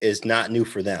me is not new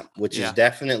for them, which is Yeah.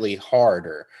 definitely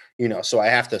harder. So I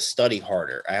have to study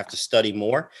harder. I have to study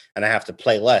more, and I have to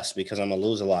play less because I'm gonna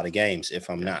lose a lot of games if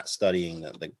I'm Yeah. not studying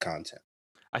the content.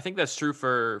 I think that's true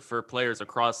for players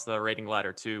across the rating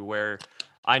ladder too, where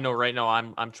I know right now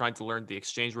I'm trying to learn the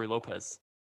exchange Ray Lopez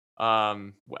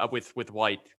with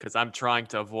White, because I'm trying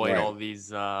to avoid Right. all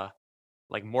these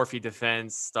like Morphe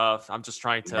defense stuff. I'm just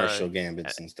trying to Martial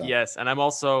gambits and stuff. yes, and I'm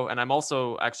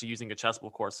also actually using a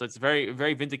chessable course. So it's very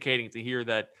very vindicating to hear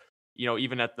that,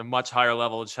 even at the much higher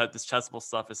level, this chessable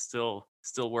stuff is still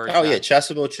where it's Oh yeah, at.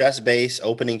 Chessable, Chessbase,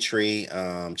 Opening Tree,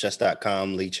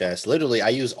 Chess.com, Lee Chess. Literally, I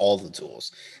use all the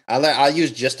tools. I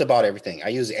use just about everything. I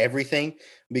use everything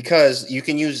because you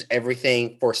can use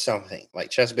everything for something. Like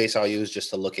Chessbase, I'll use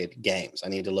just to look at games. I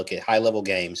need to look at high level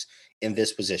games in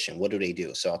this position. What do they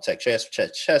do? So I'll take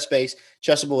Chessbase.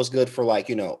 Chessable is good for like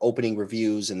opening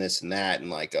reviews and this and that, and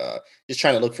like just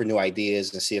trying to look for new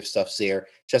ideas and see if stuff's there.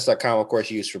 Chess.com, of course,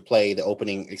 you use for play, the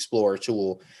opening explorer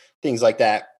tool, things like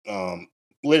that.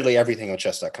 Literally everything on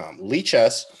chess.com. Lee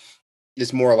Chess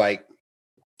is more like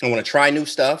I want to try new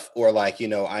stuff, or like,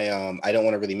 I don't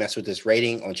want to really mess with this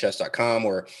rating on chess.com,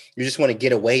 or you just want to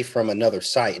get away from another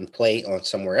site and play on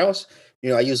somewhere else.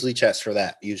 I use Lee Chess for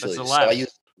that That's usually. the So I lab.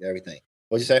 use everything.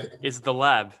 What'd you say? It's the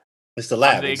lab. It's the I'm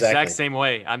lab, the exact exactly. same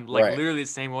way. I'm like Right. literally the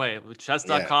same way. Yeah.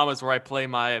 Chess.com is where I play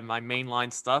my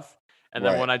mainline stuff. And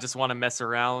then Right. when I just want to mess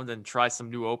around and try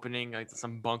some new opening, like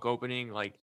some bunk opening,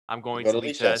 like I'm going Go to to Lee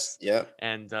Lee Chess. Chess. Yeah.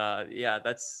 And yeah,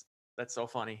 that's so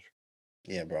funny.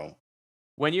 Yeah, bro.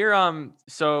 When you're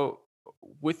so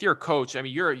with your coach, I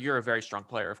mean you're a very strong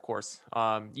player, of course.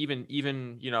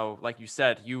 Even like you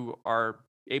said, you are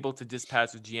able to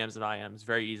dispatch with GMs and IMs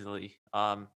very easily.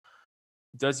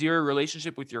 Does your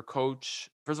relationship with your coach,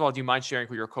 first of all, do you mind sharing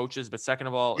who your coach is? But second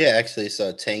of all, Yeah, actually,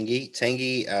 so Tanguy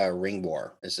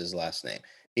Ringbar is his last name.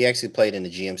 He actually played in the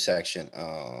GM section,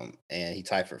 and he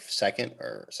tied for second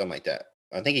or something like that.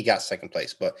 I think he got second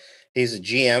place, but he's a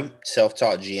GM,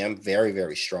 self-taught GM,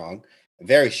 very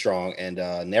strong, and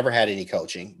never had any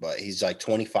coaching. But he's like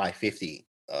 2550,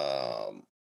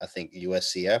 I think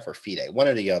USCF or FIDE, one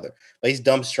or the other. But he's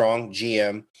dumb strong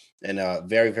GM, and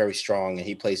very very strong, and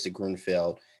he plays the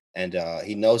Grunfeld, and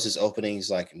he knows his openings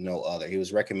like no other. He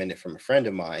was recommended from a friend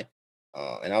of mine,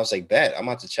 and I was like, "Bet I'm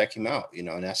about to check him out,"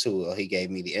 and that's who he gave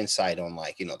me the insight on,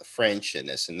 like the French and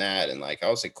this and that, and like I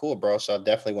was like, "Cool, bro." So I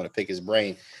definitely want to pick his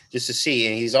brain just to see.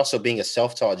 And he's also being a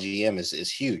self-taught GM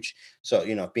is huge. So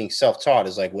being self-taught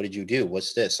is like, what did you do?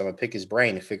 What's this? So I'm gonna pick his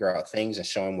brain and figure out things and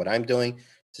show him what I'm doing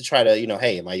to try to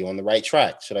hey, am I on the right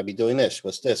track? Should I be doing this?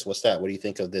 What's this? What's that? What do you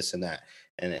think of this and that?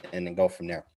 And then go from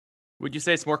there. would you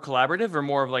say it's more collaborative or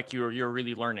more of like you're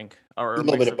really learning, or A a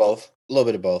little bit mix of of both? both. A little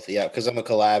bit of both, yeah. Because I'm a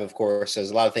collab, of course.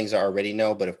 There's a lot of things I already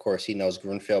know, but of course he knows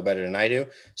Grunfeld better than I do.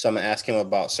 So I'm gonna ask him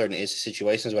about certain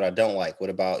situations what I don't like. What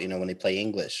about when they play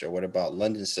English, or what about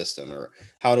London system, or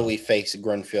how do we face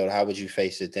Grunfeld? How would you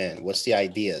face it then? What's the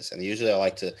ideas? And usually I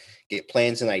like to get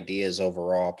plans and ideas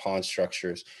overall, pawn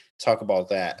structures, talk about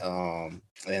that,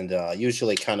 and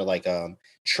usually kind of like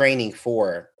training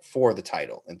for the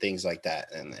title and things like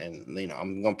that. And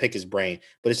I'm gonna pick his brain,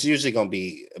 but it's usually gonna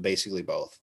be basically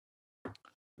both.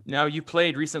 Now, you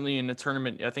played recently in a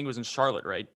tournament, I think it was in Charlotte,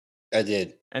 right? I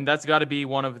did. And that's got to be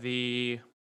one of the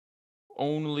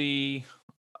only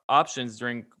options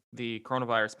during the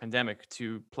coronavirus pandemic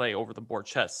to play over the board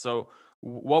chess. So,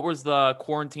 what was the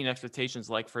quarantine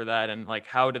expectations like for that, and like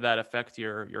how did that affect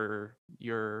your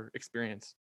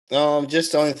experience?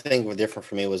 Just the only thing was different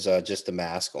for me was just the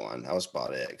mask on. That was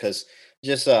about it. Because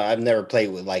just I've never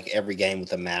played with like every game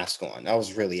with a mask on. That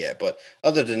was really it. But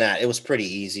other than that, it was pretty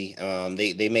easy.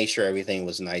 They made sure everything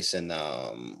was nice and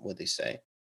what they say.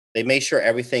 They made sure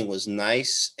everything was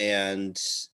nice and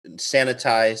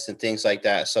sanitized and things like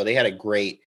that. So they had a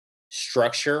great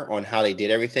structure on how they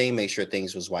did everything. Make sure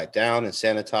things was wiped down and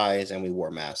sanitized, and we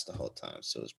wore masks the whole time.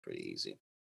 So it was pretty easy.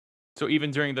 So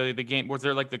even during the game, was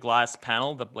there like the glass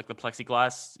panel, the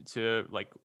plexiglass to like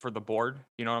for the board?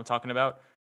 You know what I'm talking about?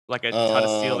 Like a ton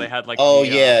of steel. They had like Oh the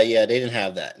yeah, yeah. They didn't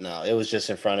have that. No, it was just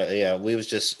in front of. Yeah, we was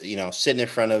just sitting in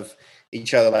front of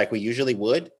each other like we usually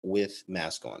would with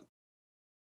mask on.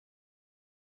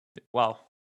 well,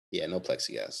 Yeah, no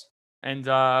plexiglass. and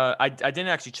I didn't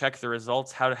actually check the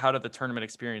results. How did the tournament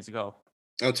experience go?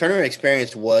 Tournament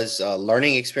experience was a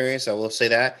learning experience. I will say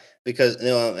that because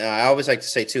I always like to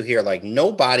say too here, like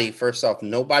nobody. First off,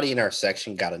 nobody in our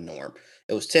section got a norm.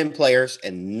 It was 10 players,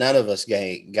 and none of us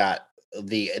got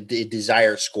the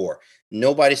desired score.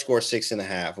 Nobody scored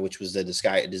 6.5, which was the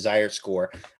desired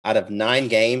score. Out of 9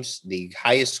 games, the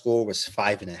highest score was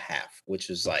 5.5, which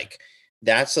was like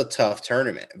that's a tough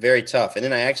tournament, very tough. And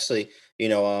then I actually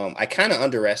I kind of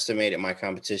underestimated my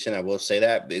competition. I will say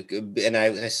that, and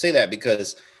I say that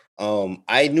because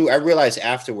I realized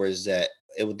afterwards that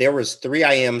there was 3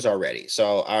 IMs already,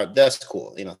 so that's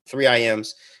cool. 3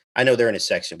 IMs. I know they're in a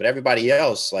section, but everybody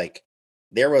else, like,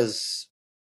 there was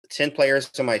 10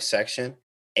 players in my section.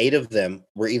 8 of them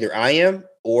were either IM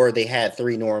or they had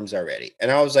 3 norms already, and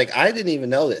I was like, I didn't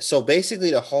even know this. So basically,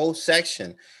 the whole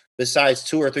section, besides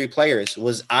 2 or 3 players,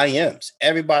 was IMs.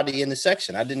 Everybody in the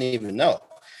section, I didn't even know.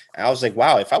 And I was like,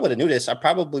 wow, if I would have knew this, I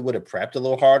probably would have prepped a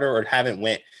little harder or haven't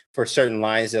went for certain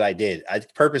lines that I did. I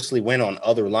purposely went on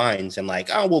other lines and like,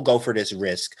 oh, we'll go for this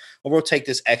risk or we'll take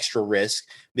this extra risk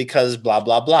because blah,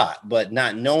 blah, blah. But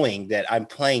not knowing that I'm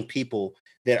playing people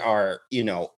that are,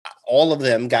 all of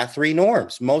them got 3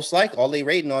 norms. Most like all they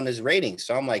rating on is rating.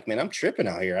 So I'm like, man, I'm tripping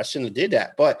out here. I shouldn't have did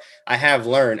that. But I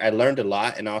learned a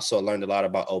lot, and also learned a lot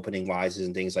about opening wises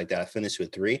and things like that. I finished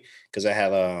with 3 because I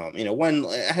had one.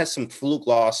 I had some fluke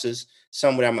losses.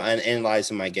 Some when I'm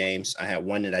analyzing my games, I had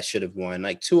one that I should have won.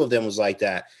 Like 2 of them was like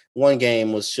that. One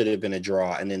game should have been a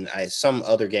draw, and then some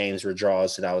other games were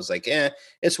draws that I was like,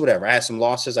 it's whatever. I had some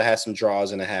losses, I had some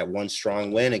draws, and I had one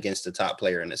strong win against the top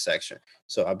player in the section.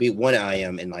 So I beat one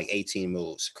IM in like 18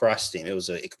 moves, cross team. It was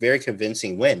a very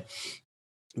convincing win,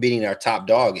 beating our top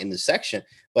dog in the section.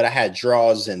 But I had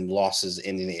draws and losses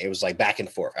it was like back and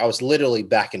forth. I was literally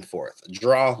back and forth.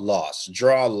 Draw, loss,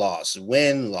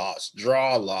 win, loss,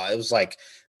 draw, loss. It was like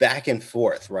back and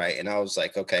forth, right? And I was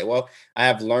like, okay, well, I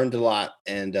have learned a lot.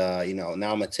 And now I'm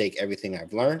gonna take everything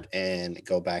I've learned and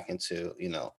go back into,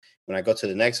 when I go to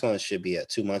the next one, it should be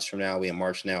 2 months from now. We in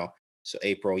March now. So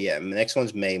April, yeah. The next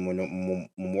one's May,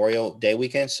 Memorial Day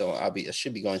weekend. So I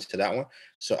should be going to that one.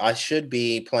 So I should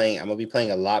be playing. I'm gonna be playing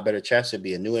a lot better chess. It'll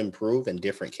be a new, improved, and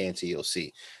different Canty you'll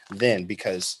see then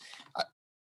because,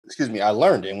 excuse me, I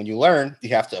learned. And when you learn, you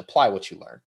have to apply what you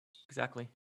learn. Exactly.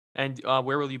 And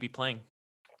where will you be playing?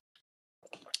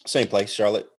 Same place,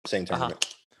 Charlotte. Same Uh huh.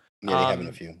 tournament. Yeah, they having a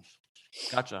Um, few.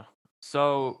 gotcha.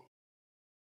 So,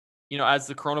 as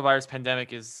the coronavirus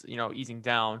pandemic is, easing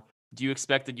down, do you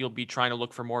expect that you'll be trying to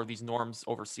look for more of these norms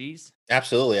overseas?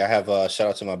 Absolutely. I have shout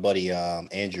out to my buddy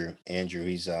Andrew. Andrew,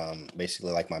 he's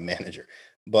basically like my manager.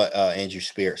 But Andrew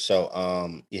Spear. So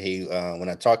yeah, he when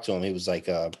I talked to him, he was like,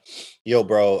 yo,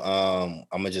 bro, I'm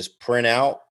gonna just print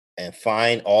out and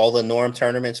find all the norm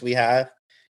tournaments we have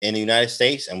in the United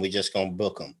States and we just gonna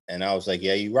book them. And I was like,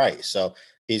 yeah, you're right. So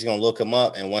he's gonna look them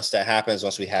up. And once that happens,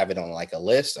 once we have it on like a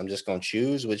list, I'm just gonna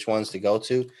choose which ones to go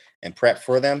to and prep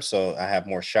for them so I have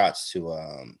more shots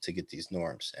to get these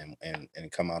norms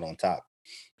and come out on top.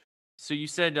 So you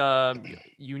said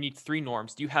you need 3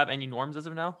 norms. Do you have any norms as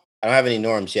of now? I don't have any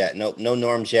norms yet. No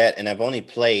norms yet. And I've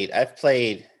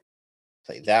played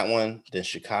Played that one, then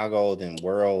Chicago, then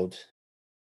World,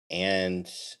 and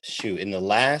shoot, in the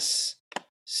last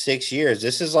 6 years,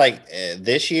 this is like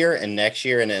this year and next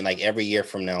year, and then like every year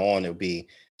from now on, it'll be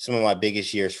some of my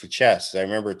biggest years for chess. I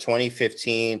remember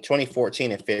 2015,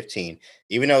 2014, and 15.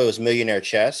 Even though it was millionaire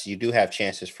chess, you do have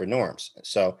chances for norms.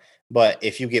 So, but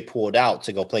if you get pulled out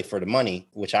to go play for the money,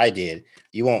 which I did,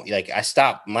 you won't like. I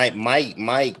stopped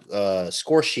my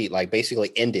score sheet like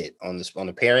basically ended on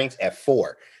the pairings at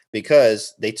 4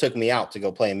 because they took me out to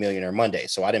go play a Millionaire Monday.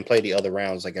 So I didn't play the other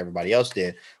rounds like everybody else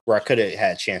did, where I could have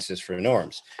had chances for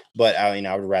norms. But I mean,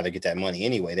 I would rather get that money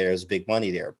anyway. There was big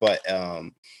money there. But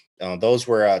those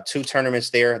were 2 tournaments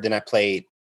there. Then I played.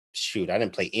 Shoot, I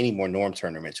didn't play any more norm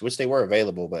tournaments, which they were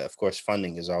available, but of course,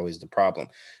 funding is always the problem.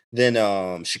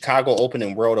 Then Chicago Open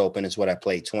and World Open is what I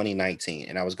played 2019,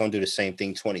 and I was going to do the same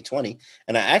thing 2020.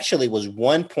 And I actually was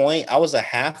 1 point. I was a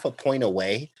half a point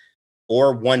away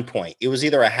or 1 point. It was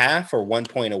either a half or 1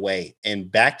 point away in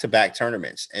back-to-back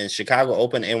tournaments. And Chicago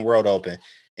Open and World Open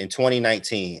in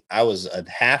 2019, I was a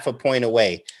half a point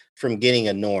away from getting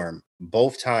a norm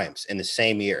both times in the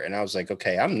same year. And I was like,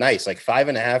 okay, I'm nice. Like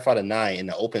 5.5 out of 9 in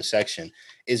the open section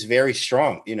is very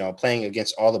strong, playing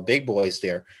against all the big boys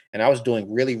there. And I was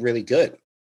doing really, really good.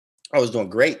 I was doing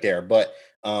great there. But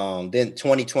then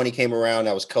 2020 came around.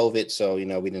 That was COVID. So,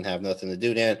 we didn't have nothing to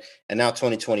do then. And now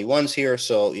 2021's here.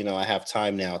 So, I have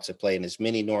time now to play in as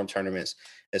many norm tournaments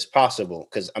as possible.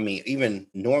 Because, I mean, even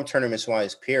norm tournaments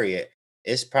wise, period,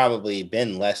 it's probably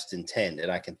been less than 10 that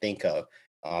I can think of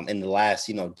in the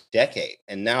last, decade.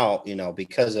 And now,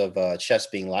 because of chess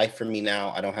being life for me now,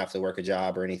 I don't have to work a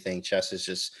job or anything. Chess is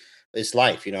just, it's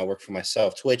life. I work for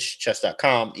myself, Twitch,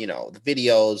 chess.com, the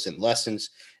videos and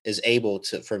lessons is able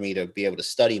to for me to be able to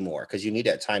study more because you need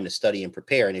that time to study and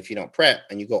prepare. And if you don't prep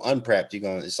and you go unprepped,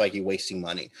 it's like you're wasting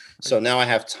money. So now I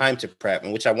have time to prep,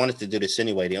 and which I wanted to do this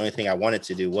anyway. The only thing I wanted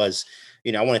to do was,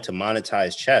 I wanted to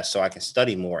monetize chess so I can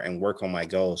study more and work on my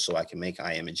goals so I can make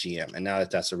I am a GM. And now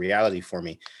that that's a reality for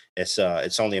me,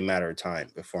 it's only a matter of time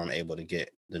before I'm able to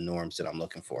get the norms that I'm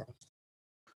looking for.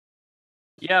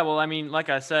 Yeah, well, I mean, like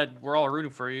I said, we're all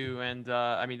rooting for you, and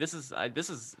I mean, this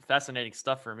is fascinating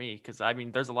stuff for me because I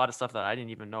mean, there's a lot of stuff that I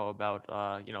didn't even know about,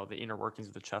 the inner workings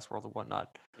of the chess world and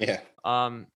whatnot. Yeah.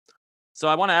 Um, so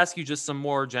I want to ask you just some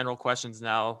more general questions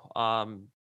now.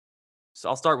 So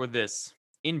I'll start with this.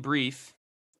 In brief,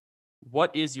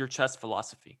 what is your chess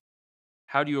philosophy?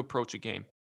 How do you approach a game?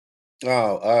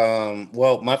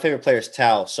 Well, my favorite player is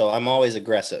Tal, so I'm always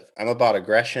aggressive. I'm about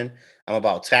aggression. I'm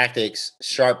about tactics,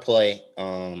 sharp play.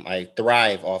 I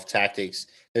thrive off tactics.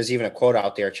 There's even a quote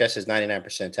out there: "Chess is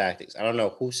 99% tactics." I don't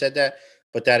know who said that,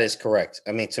 but that is correct.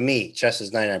 I mean, to me, chess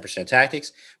is 99%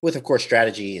 tactics, with of course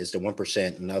strategy is the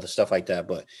 1% and other stuff like that.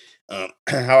 But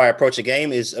how I approach a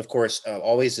game is, of course,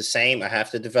 always the same. I have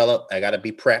to develop. I got to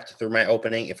be prepped through my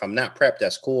opening. If I'm not prepped,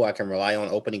 that's cool. I can rely on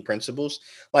opening principles,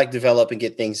 like develop and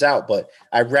get things out. But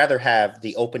I'd rather have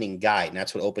the opening guide, and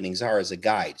that's what openings are, as a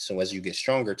guide. So as you get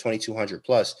stronger, 2200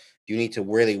 plus, you need to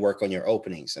really work on your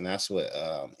openings, and that's what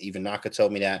even Naka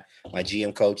told me that. My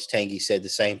GM coach Tangi said the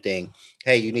same thing.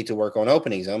 Hey, you need to work on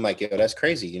openings. I'm like, yo, that's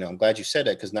crazy. I'm glad you said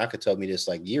that because Naka told me this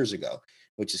like years ago,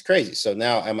 which is crazy. So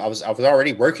now I was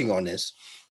already working on this,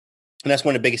 and that's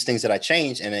one of the biggest things that I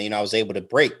changed. And then, I was able to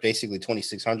break basically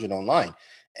 2600 online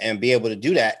and be able to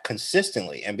do that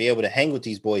consistently and be able to hang with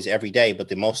these boys every day. But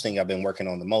the most thing I've been working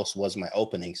on the most was my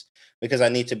openings because I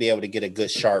need to be able to get a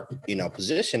good sharp,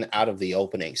 position out of the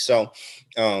opening. So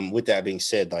with that being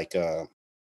said, like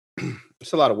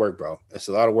it's a lot of work, bro. It's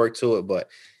a lot of work to it, but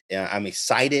yeah, I'm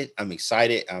excited. I'm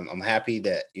excited. I'm happy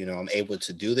that I'm able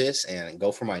to do this and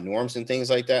go for my norms and things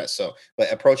like that. So,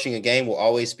 but approaching a game will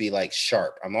always be like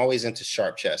sharp. I'm always into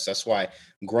sharp chess. That's why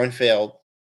Grunfeld,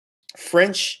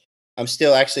 French. I'm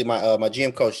still actually my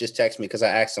GM coach just texted me because I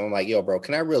asked him. I'm like, yo, bro,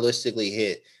 can I realistically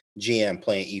hit GM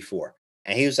playing E4?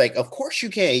 And he was like, of course you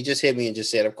can. He just hit me and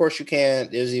just said, of course you can.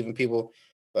 There's even people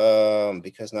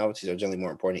because novelties are generally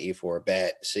more important than E4.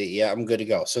 Bad. See, yeah, I'm good to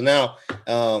go. So now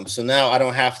I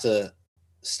don't have to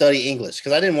study English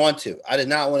because I didn't want to. I did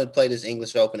not want to play this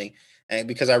English opening, and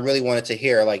because I really wanted to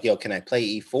hear like, yo, can I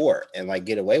play E4 and like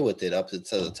get away with it up to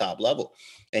the top level?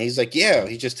 And he's like, yeah.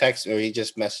 He just texted me or he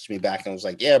just messaged me back and was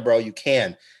like, yeah, bro, you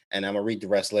can. And I'm gonna read the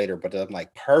rest later. But I'm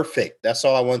like, perfect. That's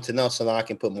all I want to know. So now I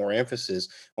can put more emphasis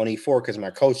on E4 because my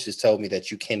coach just told me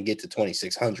that you can get to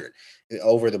 2600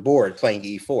 over the board playing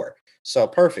E4. So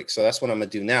perfect. So that's what I'm gonna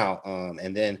do now.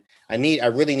 And then I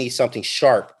really need something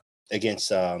sharp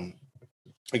against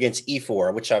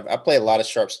E4, which I play a lot of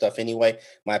sharp stuff anyway.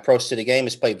 My approach to the game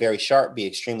is play very sharp, be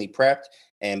extremely prepped,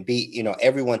 and beat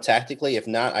everyone tactically. If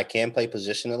not, I can play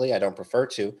positionally. I don't prefer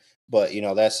to, but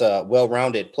that's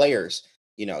well-rounded players.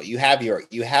 You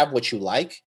have what you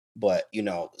like, but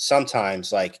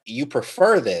sometimes like you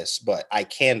prefer this, but I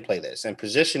can play this. And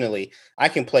positionally, I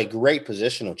can play great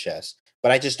positional chess,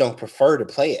 but I just don't prefer to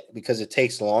play it because it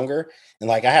takes longer. And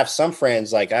like I have some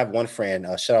friends, like I have one friend,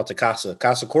 shout out to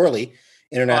Casa Corley,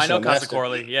 Oh, I know international Casa master.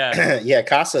 Corley. Yeah. Yeah,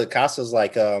 Casa's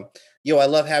like, yo, I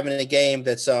love having a game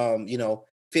that's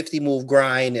 50 move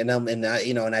grind, and and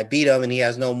I beat him and he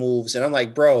has no moves. And I'm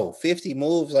like, bro, 50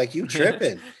 moves, like you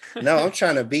tripping. No, I'm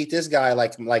trying to beat this guy.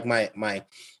 Like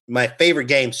my favorite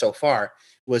game so far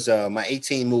was my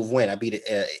 18 move win. I beat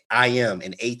IM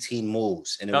in 18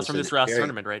 moves, and it That's was from a this last very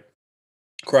tournament, right?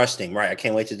 crushed him. Right, I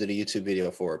can't wait to do the YouTube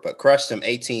video for it. But crushed him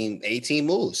 18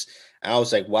 moves. I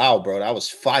was like, wow, bro, that was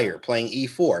fire playing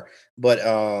E4. But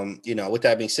with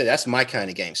that being said, that's my kind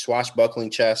of game.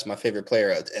 Swashbuckling chess. My favorite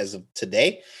player as of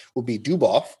today will be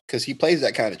Dubov because he plays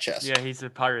that kind of chess. Yeah, he's a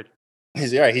pirate.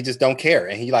 He's right. He just don't care,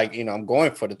 and he like I'm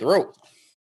going for the throat.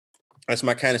 That's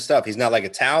my kind of stuff. He's not like a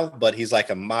Tal, but he's like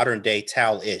a modern day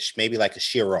Tal-ish, maybe like a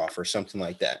Shirov or something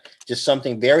like that. Just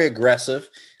something very aggressive,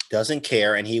 doesn't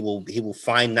care, and he will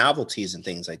find novelties and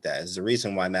things like that. Is the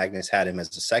reason why Magnus had him as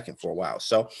the second for a while.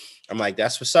 So I'm like,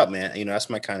 that's what's up, man. That's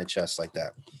my kind of chess like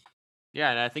that. Yeah,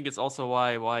 and I think it's also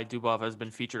why Dubov has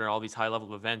been featured in all these high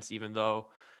level events, even though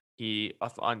he,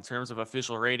 on terms of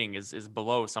official rating, is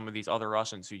below some of these other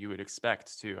Russians who you would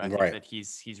expect to. I think Right. that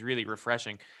he's really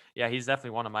refreshing. Yeah, he's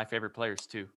definitely one of my favorite players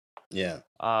too. Yeah.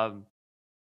 Um,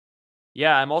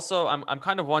 yeah, I'm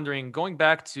kind of wondering, going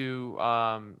back to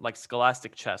like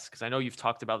Scholastic chess, because I know you've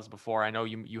talked about this before. I know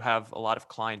you have a lot of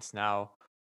clients now.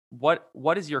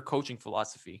 What is your coaching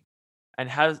philosophy? And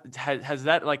has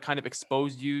that like kind of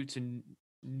exposed you to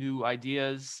new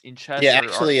ideas in Yeah, chess, or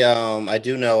actually, I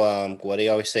do know what they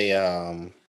always say,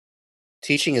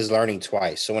 teaching is learning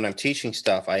twice. So when I'm teaching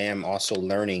stuff, I am also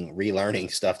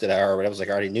relearning stuff that I was like,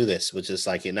 I already knew this, which is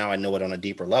like now I know it on a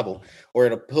deeper level, or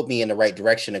it'll put me in the right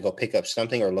direction to go pick up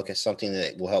something or look at something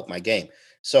that will help my game.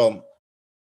 So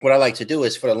what I like to do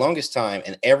is for the longest time,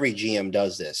 and every GM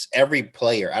does this. Every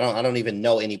player, I don't even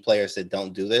know any players that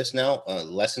don't do this now,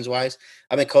 lessons wise.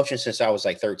 I've been coaching since I was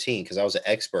like 13 because I was an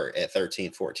expert at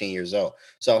 13, 14 years old.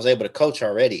 So I was able to coach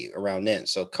already around then.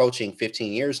 So coaching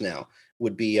 15 years now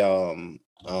would be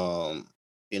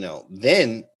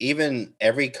then even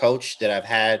every coach that I've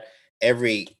had,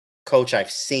 every coach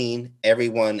I've seen,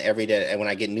 everyone every day, and when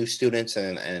I get new students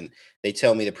and they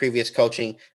tell me the previous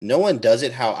coaching, no one does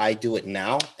it how I do it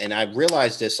now. And I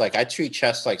realized this, like I treat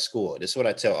chess like school. This is what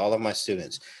I tell all of my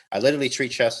students. I literally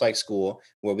treat chess like school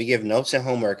where we give notes and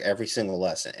homework every single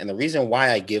lesson. And the reason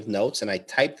why I give notes and I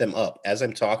type them up as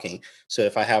I'm talking. So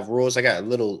if I have rules, I got a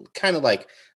little kind of like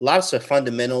lots of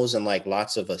fundamentals and like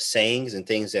lots of sayings and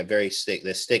things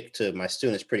that stick to my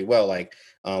students pretty well. Like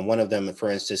one of them,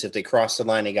 for instance, if they cross the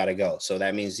line, they got to go. So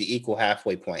that means the equal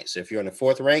halfway point. So if you're in the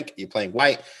fourth rank, you're playing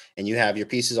white and you have your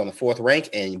pieces on the fourth rank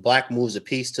and black moves a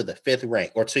piece to the fifth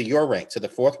rank or to your rank, to the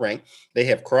fourth rank. They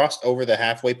have crossed over the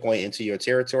halfway point into your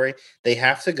territory. They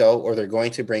have to go or they're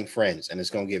going to bring friends and it's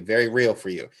going to get very real for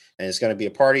you. And it's going to be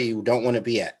a party you don't want to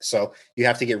be at. So you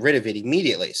have to get rid of it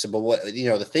immediately. So, but what,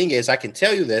 the thing is, I can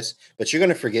tell you this, but you're going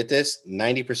to forget this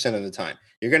 90% of the time.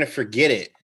 You're going to forget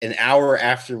it an hour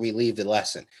after we leave the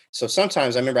lesson. So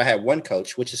sometimes I remember I had one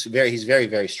coach, which is he's very,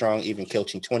 very strong, even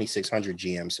coaching 2,600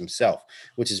 GMs himself,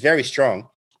 which is very strong.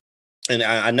 And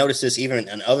I noticed this even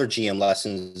in other GM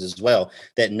lessons as well,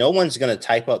 that no one's going to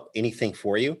type up anything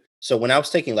for you. So when I was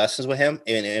taking lessons with him,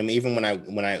 and even when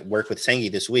I work with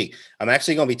Sengi this week, I'm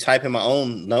actually going to be typing my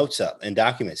own notes up and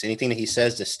documents, anything that he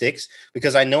says that sticks,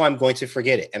 because I know I'm going to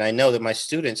forget it. And I know that my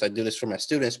students, I do this for my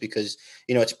students because,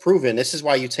 it's proven. This is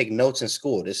why you take notes in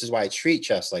school. This is why I treat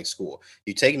chess like school.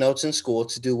 You take notes in school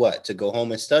to do what? To go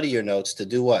home and study your notes to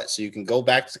do what? So you can go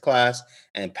back to class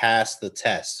and pass the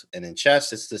test. And in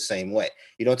chess, it's the same way.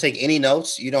 You don't take any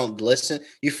notes. You don't listen.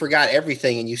 You forgot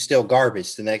everything and you still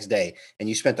garbage the next day. And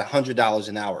you spent $100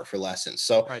 an hour for lessons.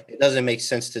 So right? it doesn't make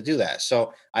sense to do that.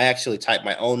 So I actually type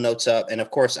my own notes up. And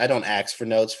of course, I don't ask for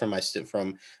notes from my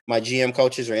GM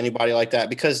coaches or anybody like that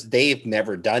because they've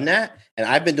never done that. And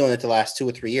I've been doing it the last 2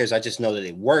 or 3 years. I just know that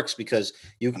it works because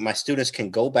my students can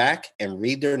go back and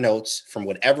read their notes from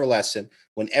whatever lesson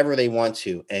whenever they want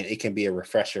to, and it can be a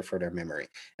refresher for their memory.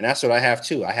 And that's what I have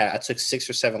too. I took 6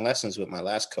 or 7 lessons with my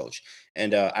last coach,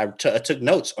 and I took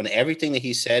notes on everything that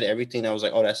he said, everything. I was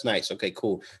like, oh, that's nice. Okay,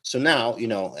 cool. So now,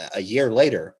 a year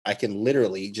later, I can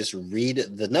literally just read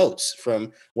the notes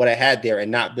from what I had there and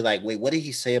not be like, wait, what did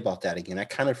he say about that again? I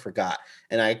kind of forgot,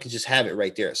 and I could just have it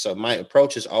right there. So my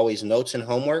approach is always notes and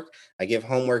homework. I give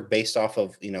homework based off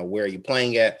of where you're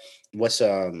playing at. what's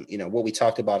what we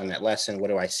talked about in that lesson, what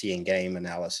do I see in game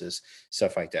analysis,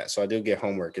 stuff like that. So I do get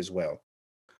homework as well,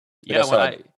 but Yeah, that's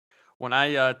when how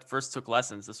I do. I first took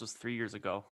lessons, this was 3 years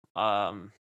ago.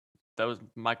 Um, that was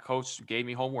my coach gave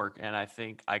me homework, and I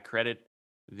think I credit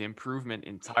the improvement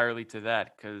entirely to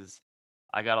that because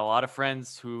I got a lot of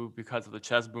friends who, because of the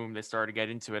chess boom, they started to get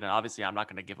into it. And obviously, I'm not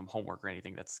going to give them homework or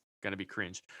anything. That's going to be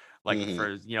cringe. Like Hmm.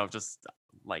 for just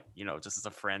like just as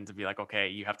a friend to be like, okay,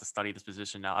 you have to study this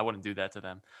position now. I wouldn't do that to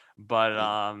them, but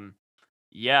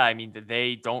yeah, I mean,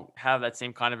 they don't have that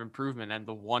same kind of improvement, and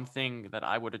the one thing that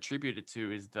I would attribute it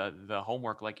to is the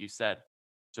homework, like you said.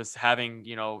 Just having,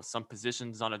 some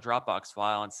positions on a Dropbox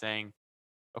file and saying,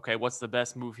 "Okay, what's the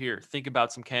best move here? Think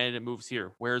about some candidate moves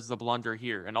here. Where's the blunder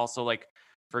here?" And also, like,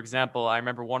 for example, I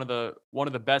remember one of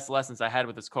the best lessons I had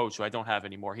with this coach, who I don't have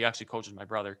anymore. He actually coaches my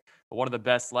brother. But one of the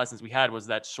best lessons we had was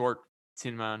that short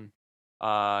Tinman,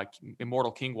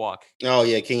 Immortal King walk. Oh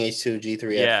yeah, King H2,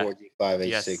 G3, Yeah. F4, G5,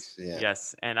 Yes. H6. Yeah.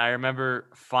 Yes. And I remember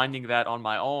finding that on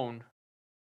my own,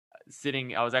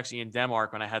 sitting. I was actually in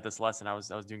Denmark when I had this lesson. I was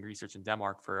doing research in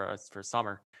Denmark for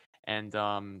summer, and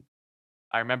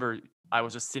I remember I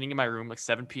was just sitting in my room like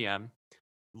 7 p.m.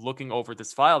 looking over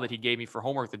this file that he gave me for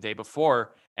homework the day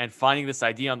before and finding this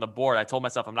idea on the board. I told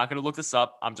myself I'm not going to look this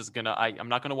up. I'm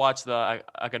not going to watch the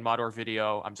Agadmador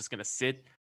video. I'm just going to sit,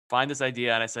 find this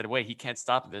idea, and I said, wait, he can't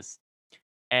stop this.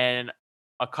 And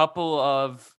a couple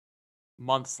of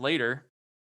months later,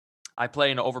 I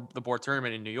play in an over the board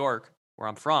tournament in New York, where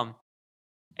I'm from,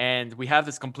 and we have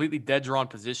this completely dead drawn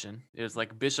position. It was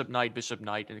like bishop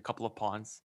knight, and a couple of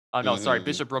pawns. No, sorry, Hmm.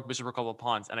 bishop rook, couple of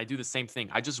pawns, and I do the same thing.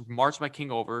 I just march my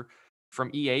king over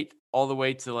from e8 all the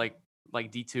way to like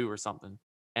d2 or something.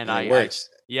 And And it I works.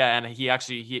 yeah, and he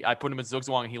I put him in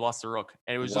Zugzwang and he lost the rook.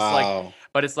 And it was just like, Wow.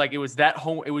 but it's like it was That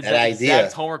that exact idea.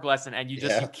 homework lesson, and you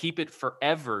Yeah. keep it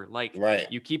forever. Like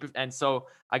Right. you keep it, and so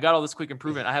I got all this quick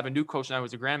improvement. I have a new coach now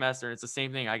who's a grandmaster, and it's the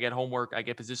same thing. I get homework, I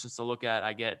get positions to look at,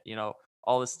 I get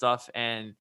all this stuff,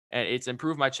 and it's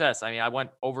improved my chess. I mean, I went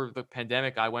over the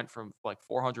pandemic. I went from like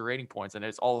 400 rating points, and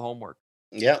it's all homework,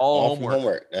 Yeah, all all from homework,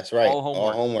 homework. That's right. all All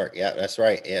homework. homework. Yeah, that's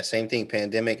right. Yeah, same thing.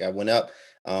 Pandemic, I went up.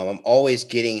 I'm always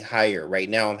getting higher. Right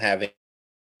now, I'm having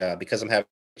because I'm having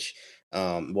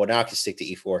well now I can stick to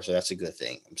e4, so that's a good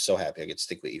thing. I'm so happy I get to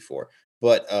stick with e4.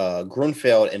 But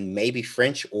Grunfeld and maybe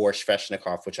French or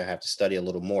Sveshnikov, which I have to study a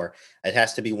little more. It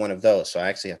has to be one of those. So I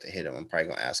actually have to hit him. I'm probably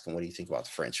gonna ask him, what do you think about the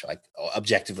French? Like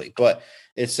objectively. But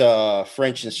it's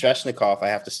French and Sveshnikov. I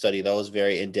have to study those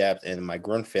very in depth. And my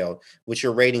Grunfeld, which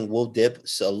your rating will dip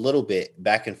a little bit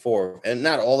back and forth. And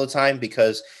not all the time,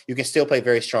 because you can still play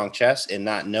very strong chess and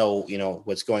not know,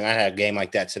 what's going on. I had a game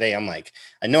like that today. I'm like,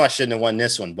 I know I shouldn't have won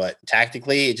this one, but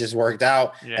tactically it just worked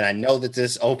out. And Yeah. I know that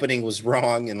this opening was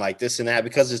wrong and like this and that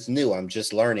because it's new. I'm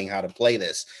just learning how to play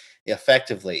this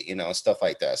effectively, stuff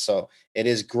like that. So it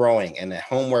is growing, and the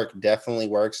homework definitely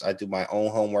works. I do my own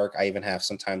homework. I even have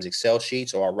sometimes Excel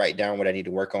sheets, or I'll write down what I need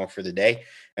to work on for the day.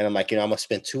 And I'm like, I'm gonna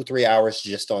spend 2-3 hours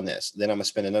just on this. Then I'm gonna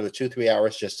spend another 2-3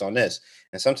 hours just on this.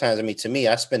 And sometimes, I mean, to me,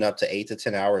 I spend up to 8 to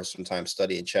 10 hours sometimes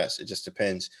studying chess. It just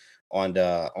depends on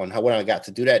how what I got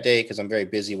to do that day, because I'm very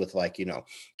busy with like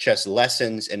chess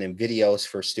lessons and then videos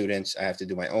for students. I have to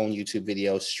do my own YouTube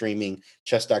videos, streaming,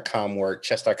 chess.com work,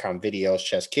 chess.com videos,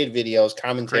 chess kid videos,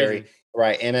 commentary, Crazy.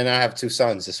 right? And then I have two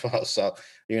sons as well. So,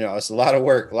 it's a lot of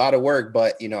work, a lot of work,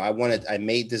 but I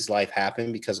made this life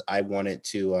happen because I really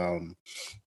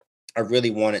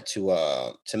wanted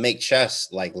to make chess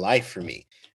like life for me.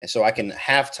 And so I can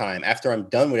have time after I'm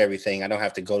done with everything. I don't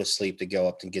have to go to sleep to go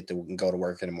up and and go to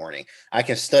work in the morning. I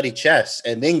can study chess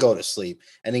and then go to sleep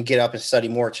and then get up and study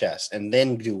more chess and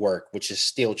then do work, which is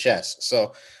still chess.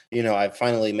 So, I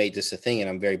finally made this a thing, and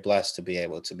I'm very blessed to be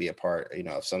able to be a part,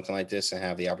 of something like this and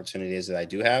have the opportunities that I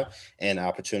do have and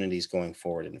opportunities going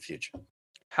forward in the future.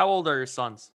 How old are your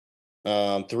sons?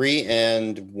 3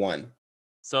 and 1.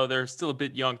 So they're still a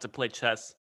bit young to play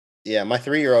chess. Yeah, my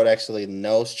 3-year-old actually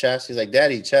knows chess. He's like,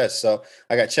 "Daddy, chess." So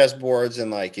I got chess boards and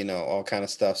like, all kind of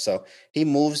stuff. So he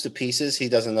moves the pieces. He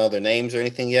doesn't know their names or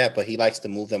anything yet, but he likes to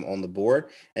move them on the board.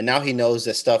 And now he knows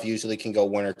that stuff usually can go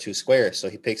one or two squares. So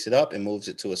he picks it up and moves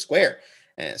it to a square.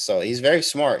 And so he's very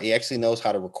smart. He actually knows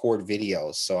how to record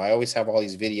videos. So I always have all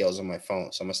these videos on my phone.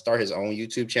 So I'm gonna start his own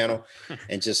YouTube channel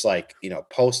and just like,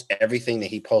 post everything that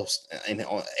he posts and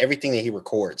everything that he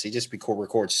records. He just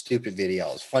records stupid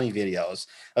videos, funny videos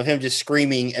of him just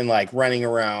screaming and like running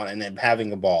around and then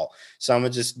having a ball. So I'm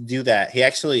gonna just do that. He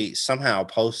actually somehow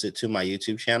posted to my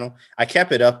YouTube channel. I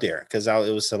kept it up there because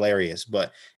it was hilarious,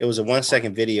 but it was a So one funny.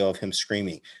 second video of him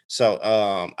screaming. So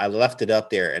I left it up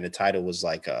there, and the title was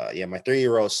like, yeah, my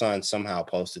 3-year-old son somehow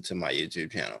posted to my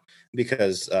YouTube channel.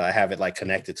 because I have it like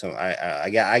connected to him.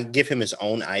 I give him his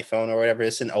own iPhone or whatever.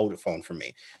 It's an old phone for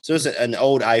me, so it's an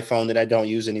old iPhone that I don't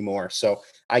use anymore. So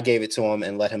I gave it to him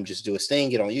and let him just do his thing,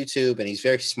 get on YouTube, and he's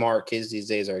very smart. Kids these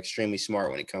days are extremely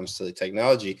smart when it comes to the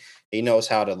technology. He knows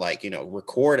how to like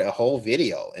record a whole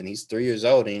video, and he's 3 years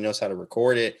old, and he knows how to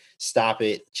record it, stop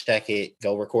it, check it,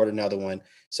 go record another one.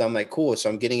 So I'm like, cool. So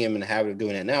I'm getting him in the habit of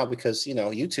doing it now because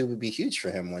YouTube would be huge for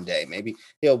him one day. Maybe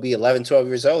he'll be 11, 12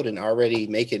 years old and already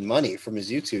making money from his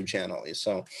YouTube channel.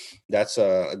 So that's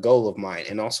a goal of mine.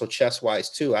 And also chess wise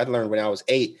too. I learned when I was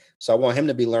 8. So I want him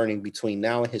to be learning between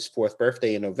now and his 4th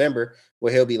birthday in November,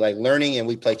 where he'll be like learning, and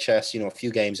we play chess, a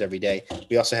few games every day.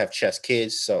 We also have Chess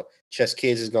Kids. So Chess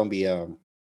Kids is going to be, I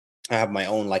have my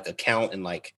own like account and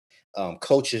like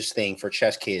coaches thing for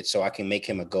Chess Kids, so I can make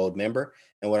him a gold member.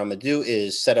 And what I'm gonna do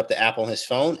is set up the app on his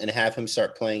phone and have him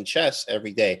start playing chess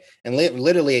every day, and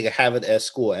literally have it at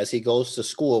school as he goes to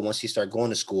school. Once he start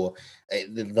going to school,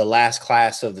 the last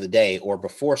class of the day or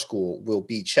before school will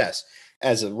be chess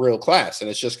as a real class,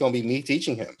 and it's just gonna be me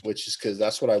teaching him, which is because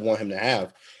that's what I want him to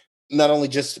have. Not only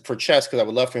just for chess, because I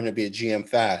would love for him to be a GM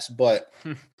fast, but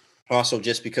also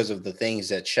just because of the things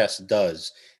that chess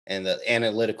does and the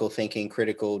analytical thinking,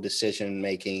 critical decision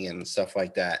making, and stuff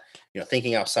like that.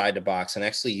 Thinking outside the box and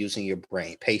actually using your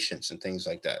brain, patience, and things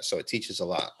like that. So it teaches a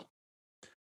lot.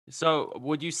 So,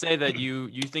 would you say that you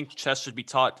think chess should be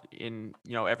taught in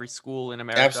every school in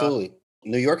America? Absolutely.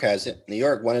 New York has it. New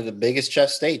York, one of the biggest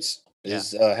chess states, Yeah.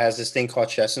 is has this thing called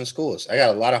chess in schools. I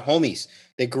got a lot of homies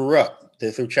that grew up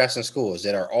through chess in schools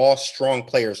that are all strong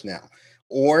players now,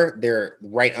 or they're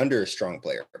right under a strong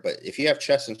player. But if you have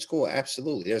chess in school,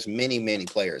 absolutely, there's many, many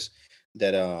players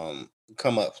that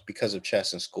come up because of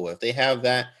chess in school. If they have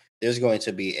that, there's going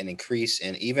to be an increase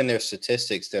in even their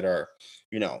statistics that are,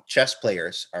 chess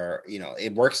players are,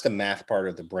 it works the math part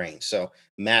of the brain. So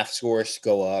math scores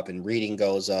go up and reading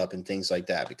goes up and things like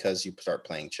that because you start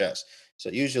playing chess. So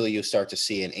usually you start to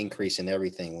see an increase in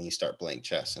everything when you start playing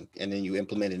chess, and then you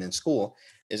implement it in school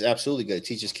is absolutely good. It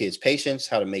teaches kids patience,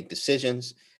 how to make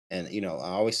decisions. And I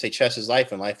always say chess is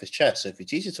life and life is chess. So if you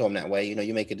teach it to them that way,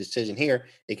 you make a decision here,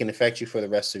 it can affect you for the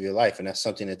rest of your life. And that's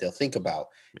something that they'll think about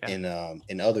Yeah.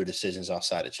 in other decisions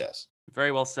outside of chess.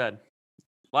 Very well said.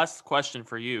 Last question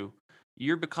for you.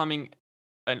 You're becoming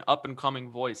an up and coming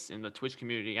voice in the Twitch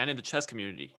community and in the chess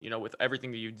community, with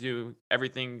everything that you do,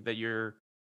 everything that you're,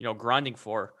 grinding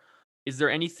for. Is there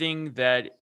anything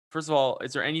that, first of all,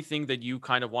 is there anything that you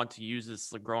kind of want to use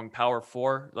this like growing power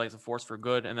for, like the force for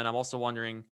good? And then I'm also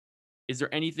wondering, is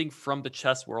there anything from the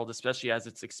chess world, especially as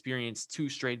it's experienced 2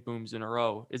 straight booms in a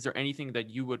row, is there anything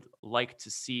that you would like to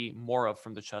see more of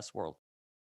from the chess world?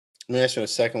 Let me answer the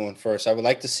second one first. I would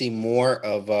like to see more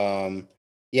of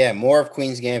yeah, more of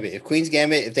Queen's Gambit. If Queen's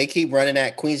Gambit, if they keep running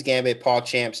at Queen's Gambit, Paul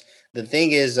Champs, the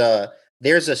thing is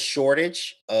there's a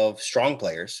shortage of strong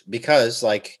players because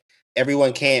like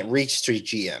everyone can't reach to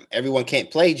GM. Everyone can't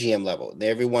play GM level.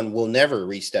 Everyone will never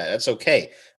reach that. That's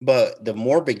okay. But the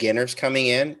more beginners coming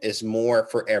in is more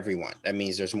for everyone. That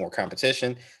means there's more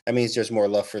competition. That means there's more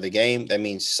love for the game. That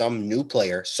means some new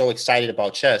player so excited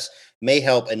about chess may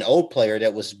help an old player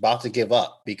that was about to give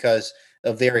up because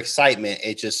of their excitement.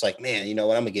 It's just like, man, you know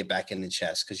what? I'm gonna get back in the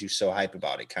chess because you're so hype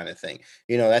about it, kind of thing.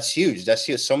 That's huge. That's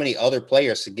huge. So many other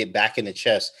players to get back in the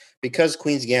chess because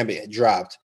Queen's Gambit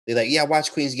dropped. They're like, yeah,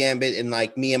 watch Queen's Gambit, and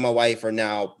like me and my wife are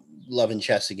now loving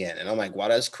chess again. And I'm like, wow,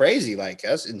 that's crazy. Like,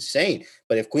 that's insane.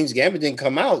 But if Queen's Gambit didn't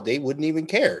come out, they wouldn't even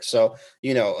care. So,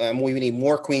 we need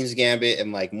more Queen's Gambit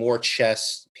and like more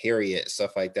chess, period,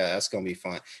 stuff like that. That's gonna be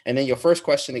fun. And then your first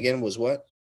question again was what?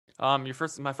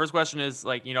 My first question is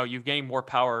like, you've gained more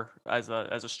power as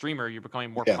a streamer, you're becoming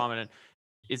more Yeah. prominent.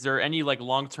 Is there any like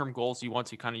long-term goals you want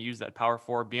to kind of use that power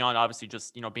for beyond obviously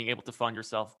just, being able to fund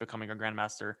yourself, becoming a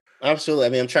grandmaster? Absolutely. I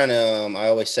mean, I'm trying to. I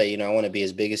always say, I want to be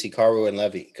as big as Hikaru and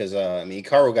Levy because, I mean,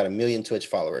 Hikaru got 1 million Twitch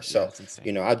followers. Yeah, So, that's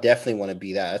insane. I definitely want to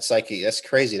be that. That's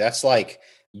crazy. That's like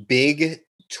big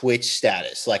Twitch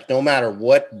status. Like, no matter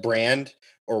what brand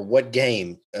or what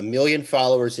game, 1 million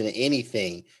followers in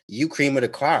anything, you cream of the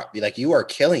crop. Like, you are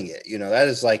killing it. That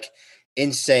is like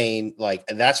insane. Like,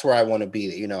 and that's where I want to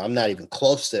be. I'm not even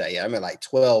close to that yet. I'm at like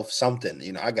 12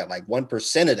 something. I got like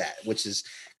 1% of that, which is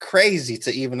crazy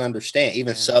to even understand,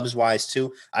 even Man. subs wise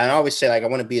too. I always say like I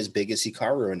want to be as big as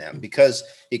Hikaru and them because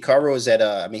Hikaru is at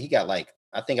I mean he got like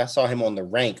I think I saw him on the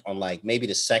rank on like maybe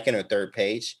the second or third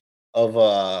page of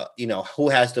who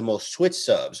has the most Twitch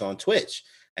subs on Twitch.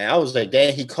 And I was like,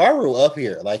 damn, Hikaru up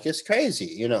here. Like it's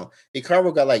crazy,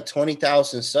 Hikaru got like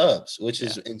 20,000 subs, which Yeah.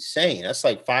 is insane. That's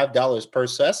like $5 per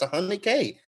sub. That's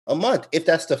 100K. a month if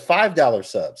that's the $5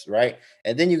 subs, right?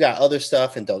 And then you got other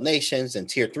stuff and donations and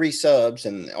tier 3 subs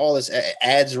and all this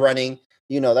ads running.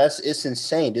 That's it's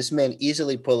insane. This man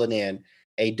easily pulling in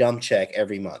a dumb check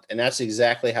every month. And that's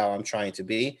exactly how I'm trying to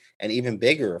be, and even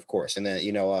bigger, of course. And then,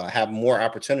 have more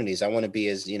opportunities. I want to be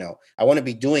I want to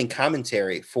be doing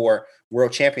commentary for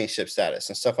world championship status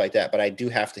and stuff like that. But I do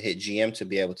have to hit GM to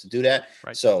be able to do that.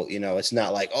 Right. So, it's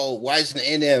not like, oh, why is an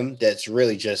NM that's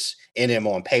really just NM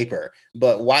on paper?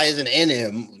 But why isn't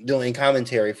NM doing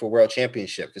commentary for world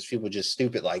championship? Because people just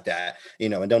stupid like that,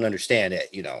 and don't understand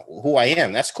it, who I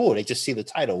am. That's cool. They just see the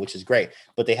title, which is great.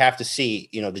 But they have to see,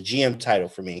 the GM title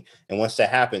for me. And once that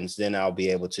happens, then I'll be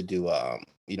able to do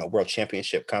world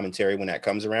championship commentary when that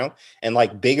comes around, and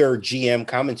like bigger GM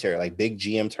commentary, like big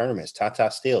GM tournaments, Tata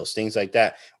Steels, things like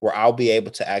that, where I'll be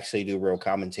able to actually do real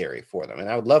commentary for them. And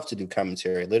I would love to do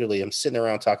commentary. Literally, I'm sitting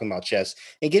around talking about chess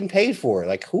and getting paid for it.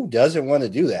 Like, who doesn't want to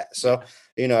do that? So,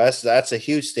 that's a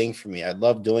huge thing for me. I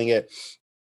love doing it.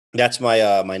 That's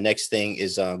my next thing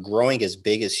is growing as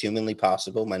big as humanly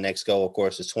possible. My next goal, of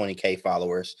course, is 20K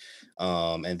followers,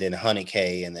 and then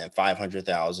 100K, and then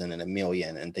 500,000 and 1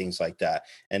 million and things like that.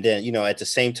 And then, at the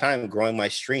same time, growing my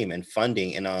stream and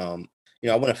funding. And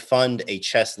I want to fund a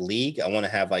chess league. I want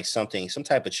to have like some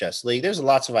type of chess league. There's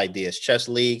lots of ideas, chess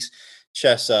leagues,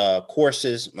 chess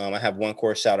courses. I have one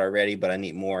course out already, but I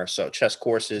need more. So chess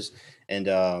courses. And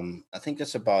I think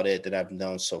that's about it that I've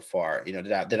done so far.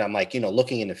 That I'm like,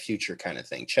 looking in the future kind of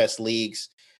thing. Chess leagues,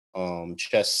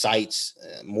 chess sites,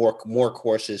 more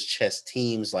courses, chess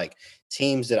teams, like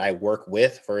teams that I work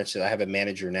with. For instance, I have a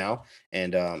manager now,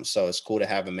 and so it's cool to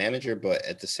have a manager. But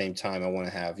at the same time, I want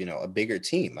to have a bigger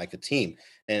team, like a team,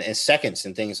 and seconds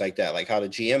and things like that. Like how the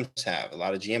GMs have a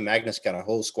lot of GM. Magnus got a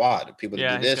whole squad of people to do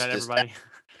Yeah, he's this, got this, that. everybody.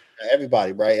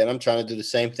 Everybody, right? And I'm trying to do the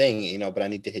same thing, but I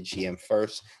need to hit GM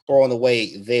first, or on the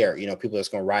way there, people that's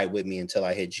going to ride with me until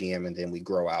I hit GM, and then we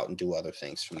grow out and do other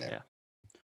things from there. Yeah.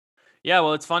 Yeah,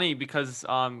 well, it's funny because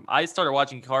I started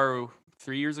watching Hikaru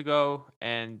 3 years ago,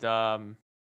 and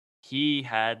he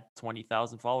had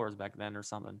 20,000 followers back then or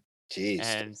something. Jeez,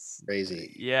 And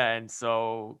crazy. yeah, and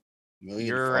so Million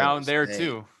you're around followers. there Dang.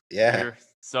 too. Yeah.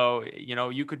 So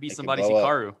you could be It could somebody's blow up.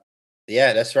 Hikaru.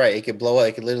 Yeah, that's right. It could blow up.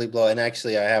 It could literally blow up. And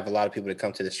actually, I have a lot of people that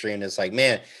come to the stream that's like,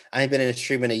 man, I ain't been in a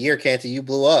stream in a year, Canty. You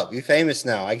blew up. You're famous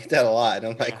now. I get that a lot. And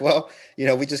I'm like, Yeah.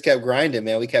 well, we just kept grinding,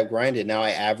 man. We kept grinding. Now I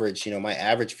average, my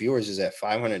average viewers is at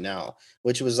 500 now,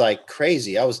 which was like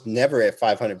crazy. I was never at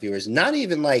 500 viewers. Not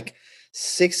even like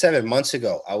 6-7 months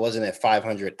ago, I wasn't at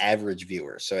 500 average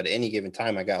viewers. So at any given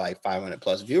time, I got like 500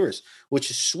 plus viewers, which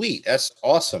is sweet. That's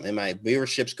awesome. And my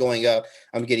viewership's going up.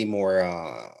 I'm getting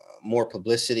more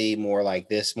publicity, more like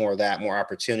this, more that, more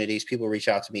opportunities. People reach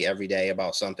out to me every day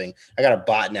about something. I got a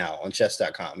bot now on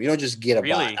chess.com. You don't just get a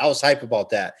Really? bot. I was hype about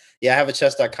that. Yeah, I have a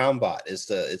chess.com bot. It's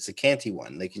the Canty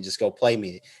one. They can just go play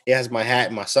me. It has my hat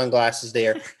and my sunglasses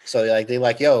there. So they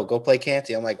like, yo, go play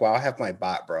Canty. I'm like, wow, I have my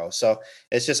bot, bro. So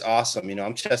it's just awesome.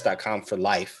 I'm chess.com for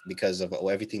life because of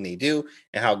everything they do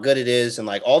and how good it is, and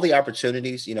like all the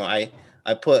opportunities.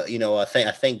 I put,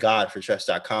 I thank God for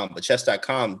chess.com, but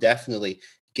chess.com definitely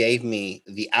gave me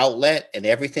the outlet and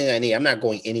everything I need. I'm not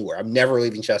going anywhere. I'm never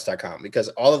leaving chess.com because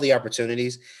all of the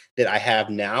opportunities that I have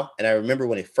now, and I remember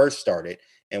when it first started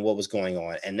and what was going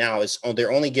on, and now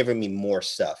they're only giving me more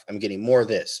stuff. I'm getting more of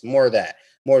this, more of that,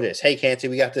 more of this. Hey, Canty,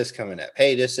 we got this coming up.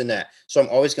 Hey, this and that. So I'm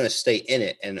always going to stay in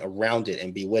it and around it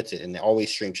and be with it, and always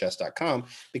stream chess.com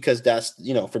because that's,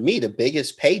 for me, the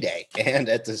biggest payday. And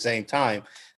at the same time,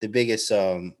 the biggest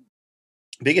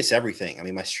everything. I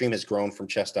mean, my stream has grown from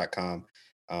chess.com.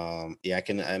 Yeah,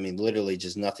 literally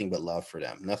just nothing but love for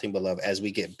them. Nothing but love as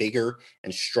we get bigger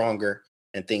and stronger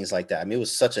and things like that. I mean, it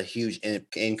was such a huge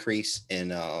increase in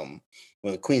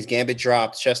when Queen's Gambit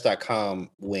dropped,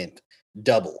 chess.com went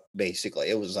double, basically.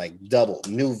 It was like double.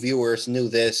 New viewers, new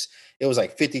this. It was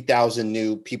like 50,000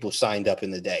 new people signed up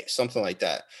in the day, something like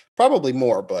that. Probably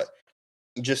more, but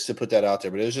just to put that out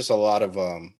there. But it was just a lot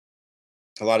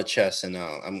of chess, and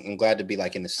I'm glad to be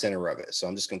like in the center of it. So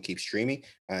I'm just gonna keep streaming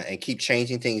and keep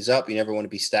changing things up. You never want to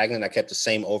be stagnant. I kept the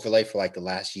same overlay for like the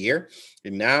last year,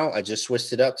 and now I just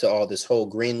switched it up to all this whole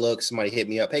green look. Somebody hit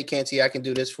me up, hey Canty, I can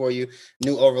do this for you.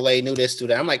 New overlay, new this, do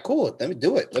that. I'm like, cool. Let me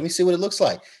do it. Let me see what it looks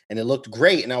like, and it looked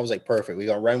great. And I was like, perfect. We're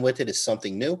gonna run with it. It's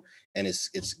something new, and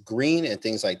it's green and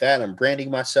things like that. I'm branding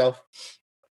myself.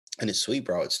 And it's sweet,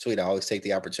 bro. It's sweet. I always take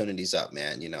the opportunities up,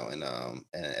 man. And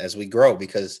as we grow,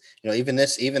 because even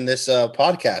this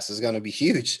podcast is going to be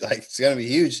huge. Like it's going to be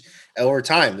huge over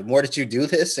time. The more that you do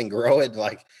this and grow it,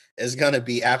 like is going to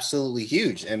be absolutely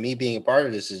huge. And me being a part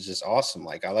of this is just awesome.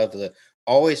 Like, I love to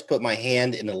always put my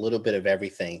hand in a little bit of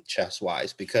everything chess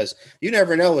wise, because you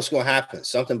never know what's going to happen.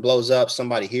 Something blows up,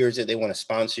 somebody hears it, they want to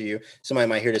sponsor you. Somebody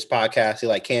might hear this podcast, they're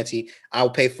like, Canty, I'll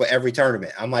pay for every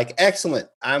tournament. I'm like, excellent.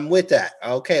 I'm with that.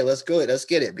 Okay, let's go. Let's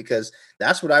get it, because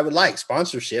that's what I would like.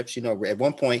 Sponsorships. At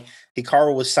one point,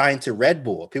 Hikaru was signed to Red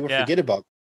Bull. People forget about,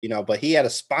 but he had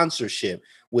a sponsorship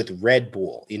with Red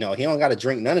Bull. He don't got to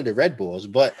drink none of the Red Bulls,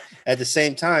 but at the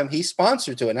same time, he's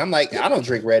sponsored to it. And I'm like, I don't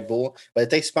drink Red Bull, but if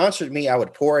they sponsored me, I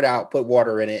would pour it out, put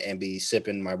water in it, and be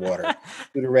sipping my water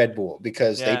through the Red Bull,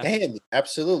 because they paid me.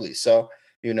 Absolutely. So,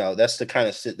 that's the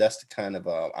kind of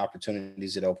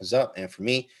opportunities it opens up. And for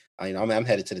me, I'm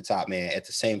headed to the top, man, at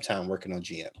the same time working on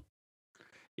GM.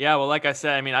 Yeah, well, like I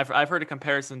said, I mean, I've heard a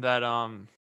comparison that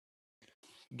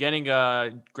getting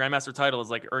a grandmaster title is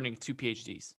like earning 2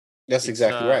 PhDs. That's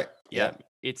exactly right. Yeah,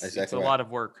 it's a lot of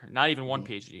work. Not even one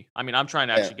PhD. I mean, I'm trying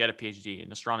to actually get a PhD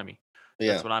in astronomy.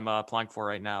 That's what I'm applying for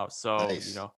right now. So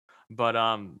Nice. but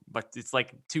it's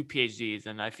like 2 PhDs,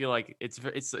 and I feel like it's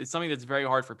something that's very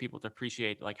hard for people to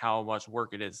appreciate, like how much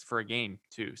work it is for a game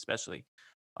too, especially.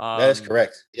 That is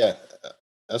correct. Yeah,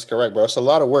 that's correct, bro. It's a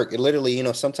lot of work. It literally,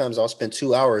 sometimes I'll spend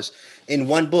 2 hours in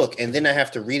one book, and then I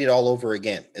have to read it all over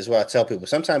again, is what I tell people.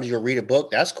 Sometimes you'll read a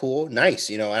book, that's cool, nice,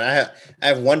 and I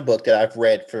have one book that I've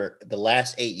read for the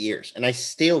last 8 years, and I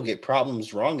still get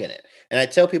problems wrong in it. And I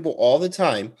tell people all the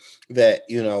time that,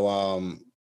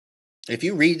 if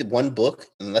you read one book,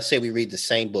 and let's say we read the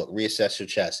same book, Reassess Your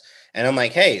Chess, and I'm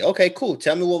like, hey, okay, cool.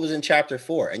 Tell me what was in chapter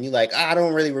 4. And you're like, I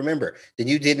don't really remember. Then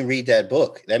you didn't read that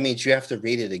book. That means you have to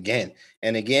read it again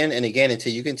and again and again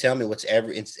until you can tell me what's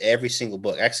every single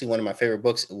book. Actually, one of my favorite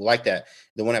books like that,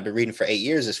 the one I've been reading for 8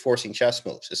 years, is Forcing Chess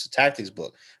Moves. It's a tactics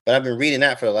book, but I've been reading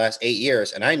that for the last 8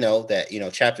 years. And I know that,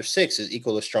 chapter 6 is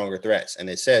equal to stronger threats. And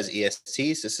it says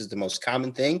ESTs, this is the most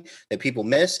common thing that people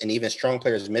miss. And even strong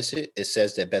players miss it. It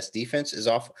says that best defense is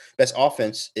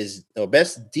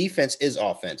best defense is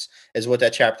offense, is what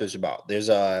that chapter is about. There's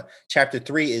chapter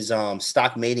 3 is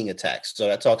stock mating attacks. So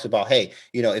that talks about, hey,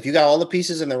 if you got all the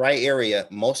pieces in the right area,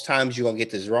 most times you're gonna get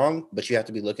this wrong, but you have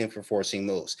to be looking for forcing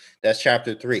moves. That's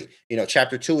chapter 3.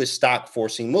 Chapter 2 is stock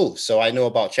forcing moves. So I know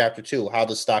about chapter 2, how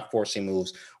the stock forcing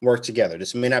moves work together.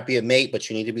 This may not be a mate, but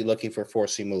you need to be looking for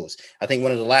forcing moves. I think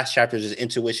one of the last chapters is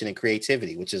intuition and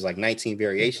creativity, which is like 19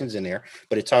 variations in there,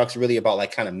 but it talks really about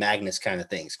like kind of Magnus kind of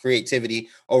things, creativity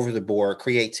over the board,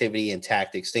 creativity and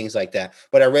tactics, things like that.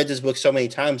 But I read this book so many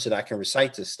times that I can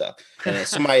recite this stuff. And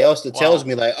it's somebody else that tells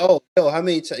me like, oh, how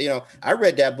many, I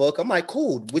read that book. I'm like,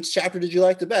 cool. Which chapter did you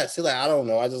like the best? They're like, I don't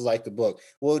know. I just like the book.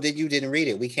 Well, then you didn't read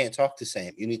it. We can't talk the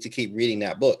same. You need to keep reading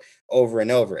that book over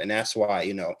and over. And that's why,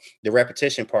 the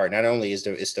repetition part, not only is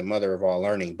it's the mother of all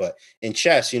learning, but in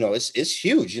chess, it's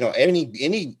huge, and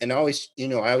I always,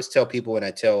 I always tell people, and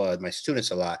I tell my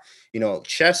students a lot,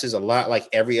 chess is a lot like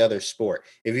every other sport.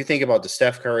 If you think about the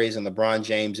Steph Currys and LeBron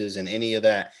Jameses and any of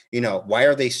that, why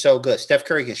are they so good? Steph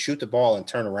Curry can shoot the ball and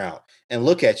turn around and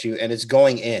look at you and it's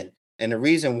going in. And the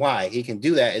reason why he can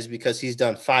do that is because he's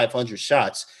done 500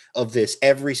 shots of this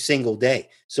every single day.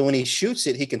 So when he shoots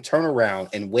it, he can turn around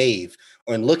and wave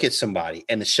and look at somebody,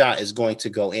 and the shot is going to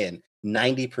go in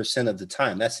 90% of the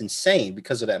time. That's insane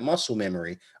because of that muscle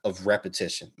memory of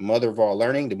repetition. Mother of all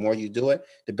learning, the more you do it,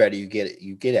 the better you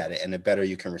get at it, and the better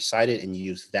you can recite it and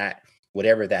use that,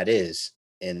 whatever that is,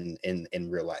 in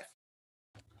real life.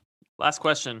 Last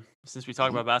question. Since we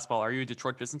talk about basketball, are you a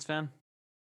Detroit Pistons fan?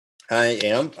 I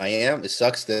am. It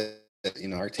sucks that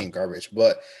our team garbage,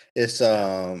 but it's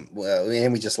well,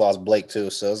 and we just lost Blake too,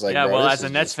 so it's like, yeah. bro, Well, this as a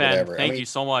is Nets just fan, whatever. thank you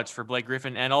so much for Blake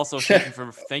Griffin, and also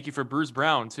thank you for Bruce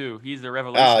Brown too. He's the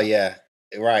revelation. Oh yeah,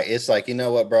 right. It's like, you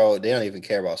know what, bro? They don't even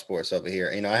care about sports over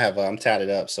here. I'm tatted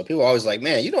up, so people are always like,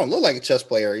 man, you don't look like a chess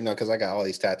player, because I got all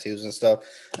these tattoos and stuff,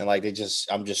 and like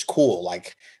I'm just cool,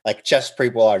 like chess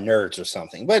people are nerds or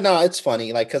something. But no, it's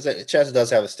funny, like, because chess does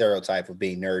have a stereotype of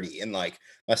being nerdy, and like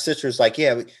my sister's like,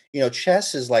 yeah,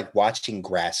 chess is like watching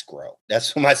grass grow.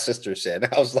 That's what my sister said.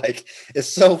 And I was like, it's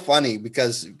so funny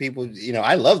because people,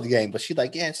 I love the game, but she's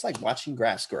like, yeah, it's like watching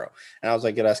grass grow. And I was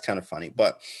like, yeah, that's kind of funny.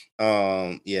 But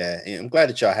yeah, I'm glad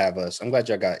that y'all have us. I'm glad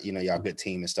y'all got, y'all good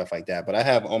team and stuff like that. But I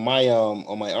have on my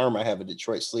arm, I have a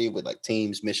Detroit sleeve with like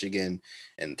teams, Michigan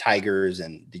and Tigers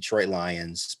and Detroit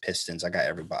Lions, Pistons. I got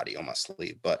everybody on my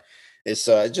sleeve, but it's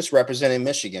just representing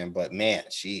Michigan. But man,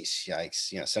 geez,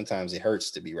 yikes. Sometimes it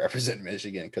hurts to be representing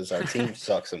Michigan because our team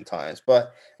sucks sometimes.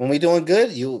 But when we doing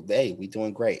good, we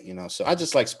doing great, So I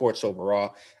just like sports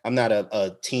overall. I'm not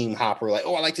a team hopper, like,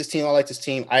 oh, I like this team, I like this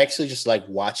team. I actually just like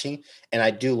watching, and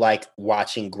I do like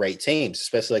watching great teams,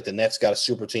 especially like the Nets got a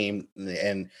super team,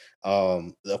 and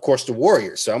Of course, the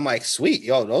Warriors. So I'm like, sweet,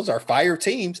 yo, those are fire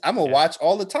teams. I'm gonna watch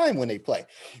all the time when they play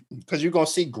because you're gonna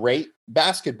see great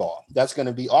basketball. That's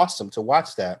gonna be awesome to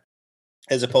watch that,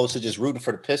 as opposed to just rooting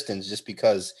for the Pistons just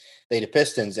because they the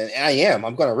Pistons. And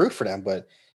I'm gonna root for them, but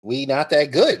we not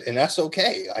that good, and that's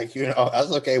okay. Like,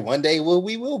 that's okay. One day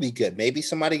we will be good. Maybe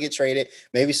somebody get traded.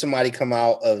 Maybe somebody come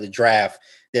out of the draft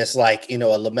that's like, a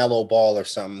LaMelo Ball or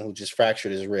something who just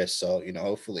fractured his wrist. So,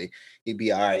 hopefully he'd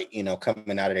be all right,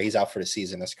 coming out of there. He's out for the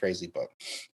season. That's crazy, but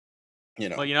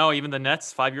Well, even the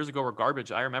Nets 5 years ago were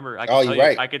garbage. I remember. you're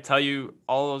right. I could tell you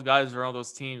all those guys around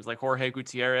those teams, like Jorge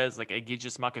Gutierrez, like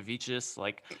Egidijus Makavicius,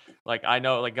 like I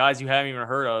know, like guys you haven't even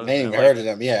heard of. I ain't even heard of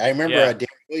them. Yeah, I remember Darren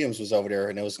Williams was over there,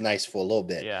 and it was nice for a little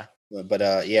bit. Yeah. But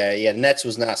the Nets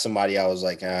was not somebody I was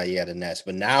like, the Nets.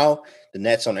 But now the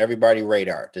Nets on everybody's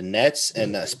radar. The Nets,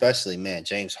 and especially, man,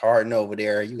 James Harden over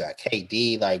there. You got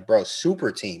KD, like, bro,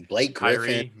 super team. Blake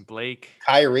Griffin,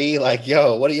 Kyrie, like,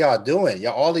 yo, what are y'all doing?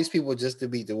 Y'all, all these people just to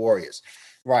beat the Warriors,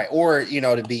 right? Or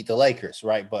to beat the Lakers,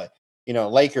 right? But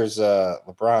Lakers,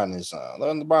 LeBron is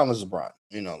LeBron is LeBron.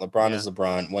 LeBron is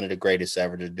LeBron, one of the greatest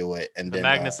ever to do it. And the then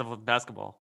Magnus of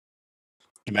basketball.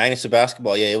 Magnus of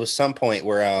basketball. Yeah, it was some point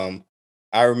where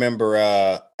I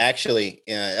remember actually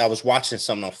I was watching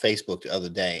something on Facebook the other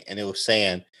day, and it was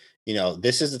saying,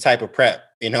 this is the type of prep.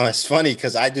 It's funny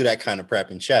because I do that kind of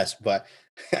prep in chess, but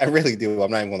I really do.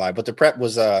 I'm not even gonna lie. But the prep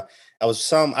was I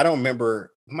don't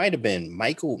remember, it might have been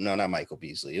Michael. No, not Michael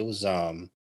Beasley. It was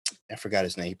I forgot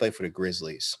his name. He played for the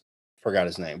Grizzlies. Forgot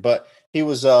his name, but he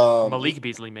was Malik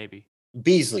Beasley, maybe.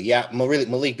 Beasley, yeah,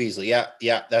 Malik Beasley, yeah,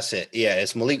 that's it. Yeah,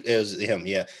 it's Malik. It was him,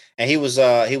 yeah. And he was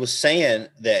saying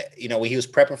that when he was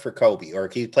prepping for Kobe, or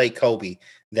he played Kobe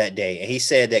that day, and he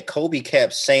said that Kobe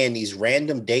kept saying these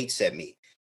random dates at me,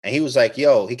 and he was like,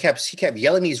 "Yo," he kept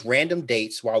yelling these random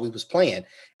dates while we was playing,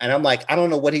 and I'm like, I don't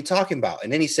know what he's talking about.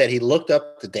 And then he said he looked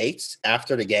up the dates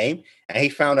after the game, and he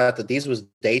found out that these was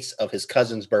dates of his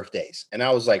cousin's birthdays, and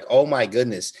I was like, oh my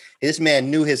goodness, this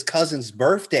man knew his cousin's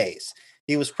birthdays.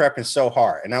 He was prepping so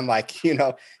hard. And I'm like, he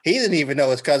didn't even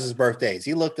know his cousin's birthdays.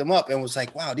 He looked them up and was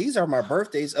like, wow, these are my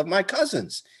birthdays of my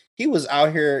cousins. He was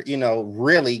out here,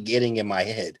 really getting in my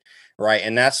head. Right.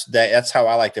 And that's how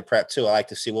I like to prep too. I like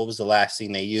to see what was the last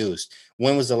thing they used.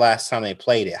 When was the last time they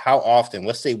played it? How often?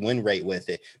 What's their win rate with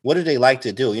it? What do they like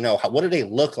to do? What do they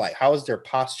look like? How is their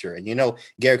posture? And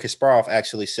Gary Kasparov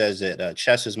actually says that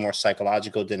chess is more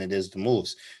psychological than it is the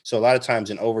moves. So a lot of times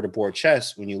in over the board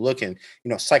chess, when you look in,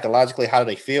 psychologically, how do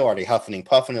they feel? Are they huffing and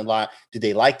puffing a lot? Do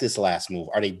they like this last move?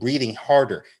 Are they breathing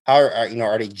harder?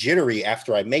 Are they jittery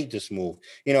after I make this move?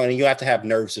 And you have to have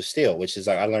nerves of steel, which is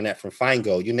I learned that from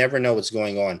Feingold. You never know what's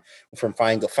going on from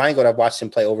Feingold. Feingold, I've watched him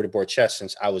play over the board chess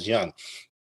since I was young.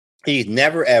 He's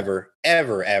never, ever,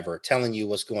 ever, ever telling you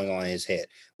what's going on in his head.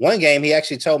 One game, he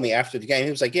actually told me after the game,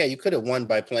 he was like, yeah, you could have won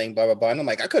by playing blah, blah, blah. And I'm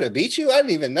like, I could have beat you? I didn't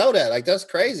even know that. Like, that's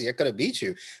crazy. I could have beat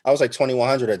you. I was like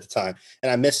 2,100 at the time.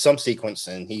 And I missed some sequence,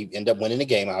 and he ended up winning the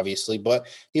game, obviously. But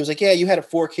he was like, yeah, you had a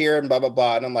fork here and blah, blah,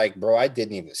 blah. And I'm like, bro, I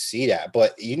didn't even see that.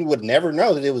 But you would never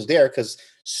know that it was there because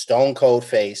stone cold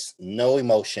face, no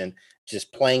emotion,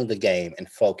 just playing the game and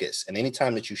focus. And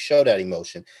anytime that you show that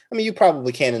emotion, you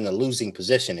probably can in a losing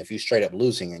position. If you straight up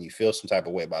losing and you feel some type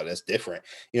of way about it, that's different.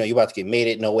 You're about to get made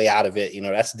it, no way out of it.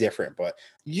 That's different. But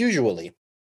usually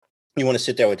you want to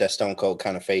sit there with that stone cold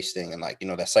kind of face thing. And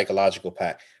that psychological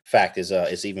fact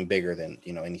is even bigger than,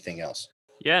 anything else.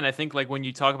 Yeah, and I think when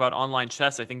you talk about online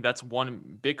chess, I think that's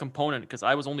one big component, because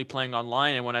I was only playing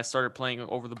online, and when I started playing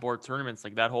over the board tournaments,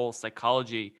 that whole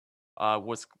psychology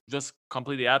was just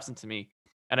completely absent to me.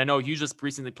 And I know you just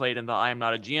recently played in the I Am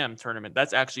Not a GM tournament.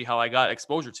 That's actually how I got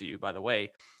exposure to you, by the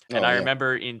way. And I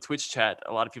remember in Twitch chat,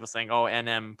 a lot of people saying, "Oh,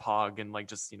 NM Pog," and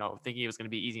just thinking it was going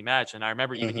to be easy match. And I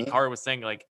remember even Hikaru was saying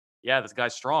yeah, this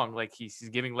guy's strong. He's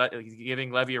giving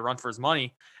Levy a run for his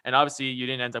money. And obviously you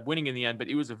didn't end up winning in the end, but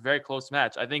it was a very close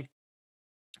match. I think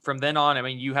from then on,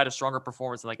 you had a stronger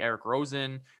performance than Eric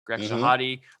Rosen, Greg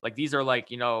Shahade. These are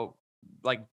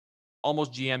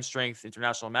almost GM strength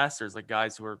international masters,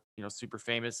 guys who are super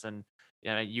famous, and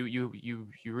you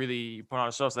really put on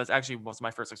a show. So that's actually was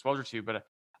my first exposure to. But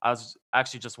I was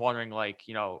actually just wondering,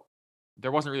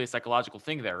 there wasn't really a psychological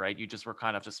thing there, right? You just were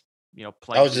kind of just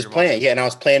playing. I was just playing, and I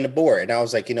was playing the board, and I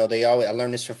was like, I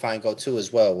learned this from Feingold too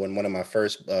as well. When one of my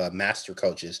first master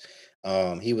coaches,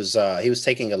 he was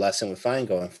taking a lesson with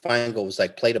Feingold, and Feingold was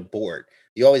like, play the board.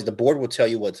 The board will tell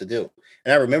you what to do.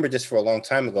 And I remember this for a long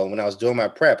time ago when I was doing my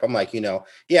prep. I'm like, I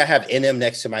have NM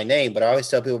next to my name, but I always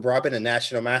tell people, bro, I've been a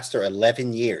national master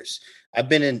 11 years. I've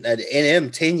been in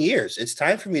NM 10 years. It's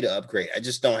time for me to upgrade. I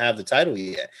just don't have the title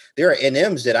yet. There are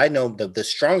NMs that I know the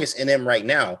strongest NM right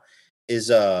now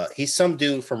is he's some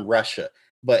dude from Russia,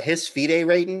 but his FIDE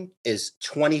rating is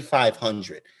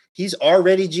 2,500. He's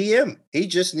already GM. He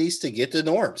just needs to get the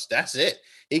norms. That's it.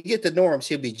 He get the norms,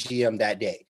 he'll be GM that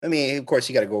day. I mean, of course,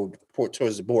 he got to go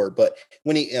towards the board, but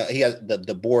when he has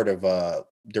the board of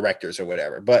directors or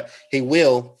whatever, but he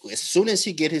will, as soon as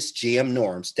he get his GM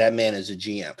norms, that man is a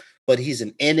GM. But he's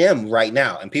an NM right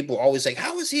now, and people always like,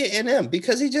 how is he an NM?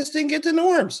 Because he just didn't get the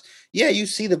norms. Yeah, you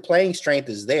see the playing strength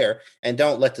is there, and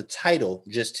don't let the title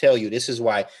just tell you this is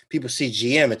why people see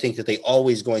GM and think that they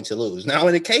always going to lose. Now,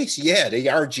 in the case, yeah, they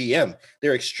are GM.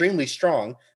 They're extremely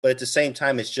strong, but at the same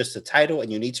time, it's just a title,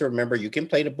 and you need to remember you can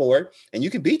play the board, and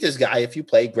you can beat this guy if you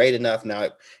play great enough. Now,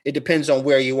 it depends on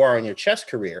where you are in your chess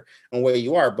career and where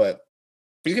you are, but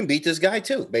you can beat this guy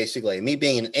too, basically. Me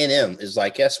being an NM is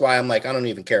like, that's why I'm like, I don't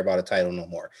even care about a title no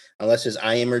more. Unless it's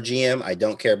IM or GM, I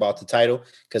don't care about the title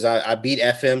because I beat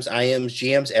FMs, IMs,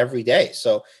 GMs every day.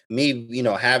 So me,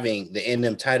 having the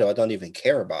NM title, I don't even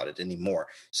care about it anymore.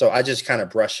 So I just kind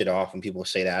of brush it off when people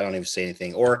say that. I don't even say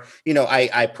anything. Or,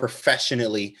 I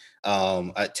professionally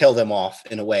I tell them off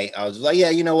in a way. I was like, yeah,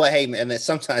 you know what? Hey, man. And then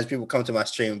sometimes people come to my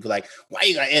stream and be like, why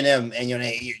you got NM and your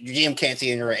GM can't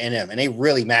see you're an NM? And they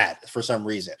really mad for some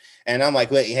reason. And I'm like,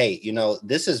 wait, hey,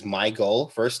 this is my goal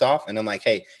first off. And I'm like,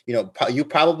 hey, you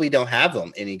probably don't have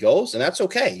them any goals, and that's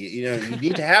okay. You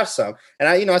need to have some. And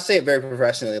I say it very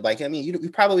professionally. Like, I mean, you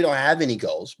probably don't have any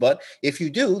goals, but if you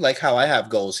do, like how I have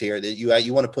goals here, that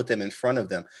you want to put them in front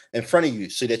of you,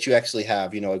 so that you actually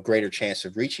have, a greater chance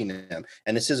of reaching them.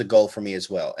 And this is a goal for me as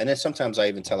well. And then sometimes I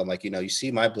even tell them, like, you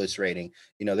see my blitz rating,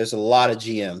 there's a lot of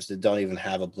GMs that don't even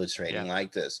have a blitz rating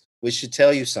like this, which should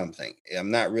tell you something.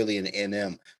 I'm not really an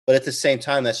NM, but at the same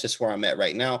time, that's just where I'm at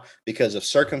right now because of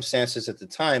circumstances at the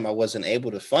time. I wasn't able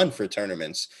to fund for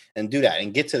tournaments and do that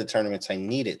and get to the tournaments I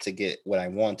needed to get what I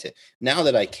wanted. Now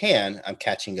that I can, I'm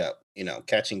catching up,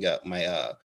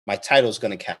 my title's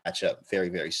going to catch up very,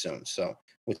 very soon. So,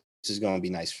 which is going to be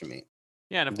nice for me.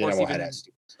 Yeah, and of Then I course, won't have even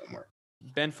that somewhere.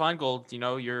 Ben Feingold,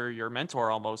 your mentor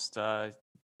almost. I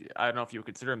don't know if you would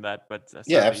consider him that, but Yeah,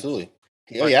 certainly. absolutely.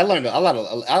 Oh But yeah, I learned a lot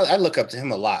of. I look up to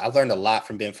him a lot. I learned a lot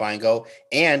from Ben Feingold,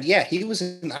 and yeah, he was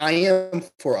an IM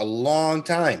for a long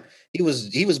time. He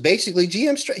was basically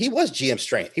GM strength. He was GM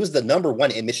strength. He was the number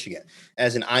one in Michigan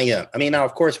as an IM. I mean, now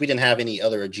of course we didn't have any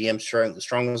other GM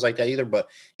strong ones like that either, but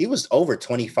he was over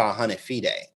 2,500 FIDE,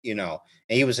 and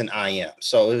he was an IM.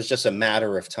 So it was just a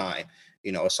matter of time.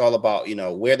 It's all about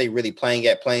where they really playing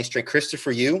strength.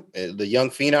 Christopher Yu, the young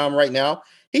phenom right now,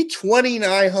 he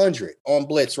 2,900 on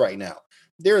blitz right now.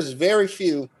 There's very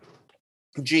few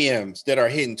GMs that are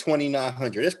hitting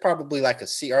 2,900. It's probably like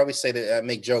I always say that I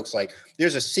make jokes like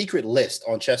there's a secret list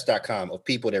on chess.com of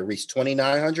people that reach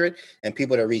 2,900 and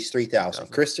people that reach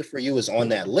 3,000. Christopher Yu is on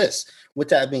that list. With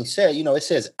that being said, it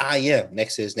says IM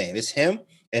next to his name. It's him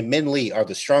and Min Lee are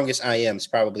the strongest IMs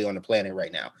probably on the planet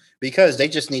right now because they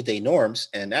just need their norms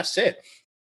and that's it.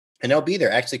 And they'll be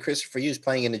there. Actually, Christopher Yu is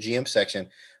playing in the GM section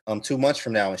 2 months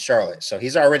from now in Charlotte. So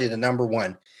he's already the number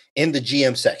one in the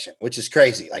GM section, which is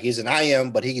crazy. Like he's an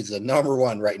IM, but he's the number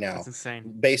one right now. That's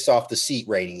insane. Based off the seat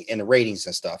rating and the ratings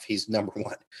and stuff. He's number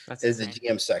one. That's is insane. The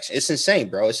GM section. It's insane,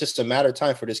 bro. It's just a matter of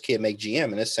time for this kid to make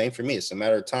GM. And it's the same for me. It's a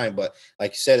matter of time. But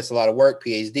like you said, it's a lot of work,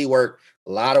 PhD work,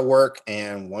 a lot of work.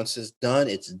 And once it's done,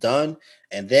 it's done.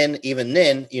 And then even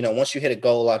then, once you hit a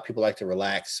goal, a lot of people like to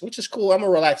relax, which is cool. I'm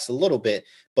gonna relax a little bit,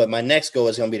 but my next goal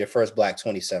is gonna be the first black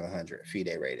 2,700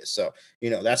 FIDE rated. So,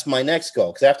 that's my next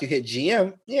goal. Because after you hit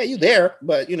GM, yeah, you there,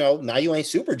 but now you ain't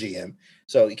super GM.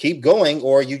 So you keep going,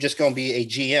 or you just gonna be a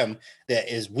GM that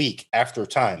is weak after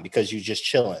time because you're just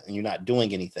chilling and you're not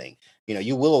doing anything.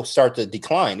 You will start to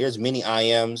decline. There's many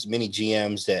IMs, many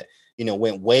GMs that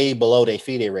went way below their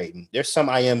FIDE rating. There's some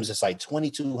IMs that's like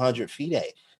 2,200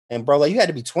 FIDE. And bro, like you had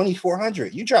to be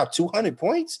 2,400. You dropped 200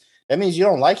 points. That means you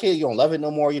don't like it. You don't love it no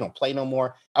more. You don't play no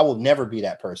more. I will never be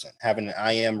that person having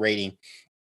an IM rating,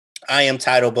 IM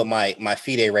title, but my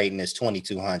FIDE rating is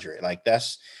 2,200. Like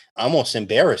that's almost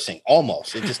embarrassing.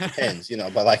 Almost. It just depends,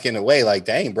 but like in a way, like,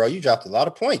 dang, bro, you dropped a lot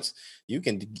of points. You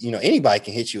can, anybody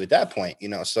can hit you at that point,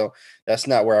 so that's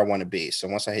not where I want to be. So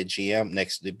once I hit GM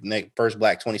the first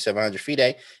black 2,700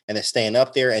 FIDE and then staying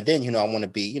up there. And then, I want to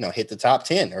be, hit the top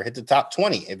 10 or hit the top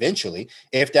 20 eventually.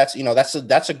 If that's,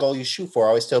 that's a goal you shoot for. I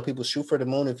always tell people shoot for the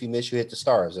moon. If you miss, you hit the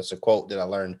stars. That's a quote that I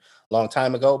learned a long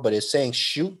time ago, but it's saying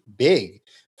shoot big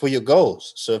for your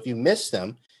goals. So if you miss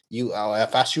them,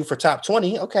 if I shoot for top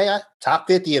 20, okay, I top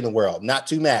 50 in the world, not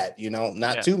too mad,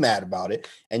 not too mad about it.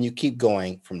 And you keep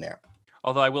going from there.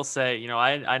 Although I will say,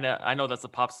 I know that's a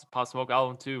Pop Smoke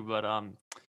album too, but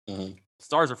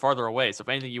stars are farther away. So if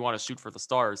anything, you want to shoot for the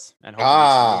stars and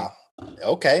hopefully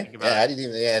Okay. Think about Yeah, it. I didn't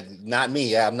even. Yeah, not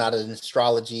me. I'm not an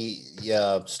astrology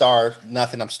star.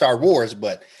 Nothing. I'm Star Wars,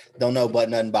 but don't know but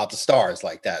nothing about the stars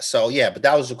like that. So yeah, but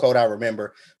that was the quote I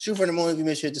remember. Shoot for the moon if you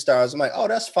miss, hit the stars. I'm like, oh,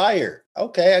 that's fire.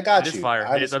 Okay, I It got is you. fire.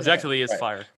 I It understand. objectively is Right.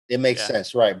 fire. It makes Yeah.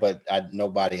 sense, right? But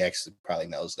nobody actually probably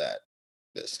knows that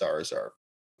the stars are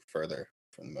further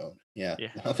from the moon. Yeah, Yeah.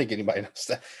 I don't think anybody knows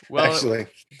that Well, actually.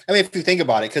 I mean, if you think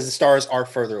about it, because the stars are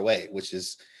further away, which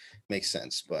is makes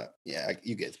sense. But yeah,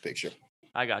 you get the picture.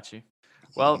 I got you.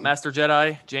 Well, Mhm. Master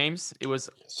Jedi James, it was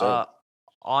Yes, sir.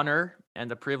 honor and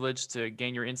a privilege to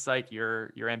gain your insight.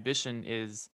 Your ambition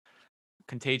is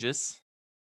contagious.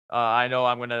 I know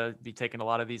I'm gonna be taking a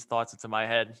lot of these thoughts into my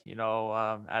head. As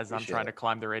I'm Appreciate trying to it.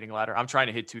 climb the rating ladder. I'm trying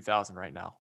to hit 2,000 right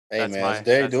now. Hey That's man, it's my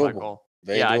very that's my doable. goal.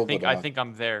 Very Yeah, I doable, think I dog. think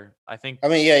I'm there. I think I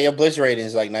mean, yeah, your blitz rating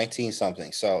is like 19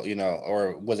 something. So,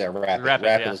 or was that rapid? rapid.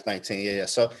 Rapid Yeah, was 19. Yeah, yeah.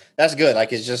 So that's good.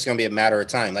 Like it's just gonna be a matter of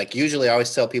time. Like usually I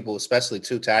always tell people, especially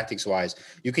two tactics wise,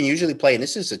 you can usually play, and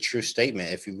this is a true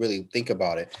statement if you really think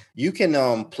about it. You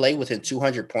can play within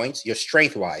 200 points, your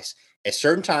strength wise. At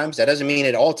certain times, that doesn't mean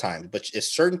at all times, but at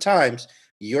certain times,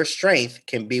 your strength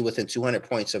can be within 200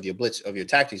 points of your blitz of your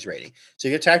tactics rating. So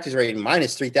your tactics rating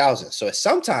minus 3,000. So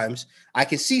sometimes I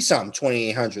can see something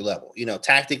 2,800 level,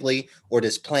 tactically or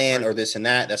this plan right. or this and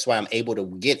that. That's why I'm able to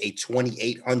get a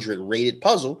 2,800 rated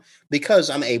puzzle because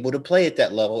I'm able to play at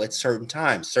that level at certain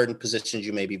times, certain positions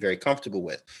you may be very comfortable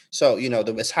with. So,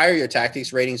 the as higher your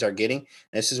tactics ratings are getting,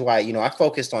 this is why, I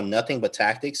focused on nothing but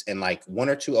tactics and like one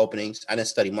or two openings. I didn't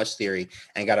study much theory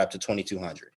and got up to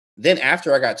 2,200. Then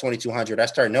after I got 2,200, I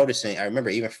started noticing. I remember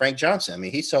even Frank Johnson. I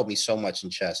mean, he told me so much in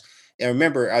chess. And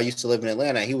remember, I used to live in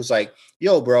Atlanta. He was like,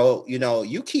 yo, bro,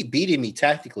 you keep beating me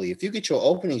tactically. If you get your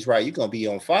openings right, you're going to be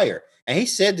on fire. And he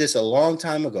said this a long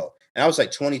time ago. And I was like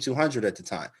 2,200 at the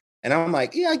time. And I'm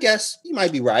like, yeah, I guess you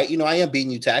might be right. I am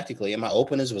beating you tactically. And my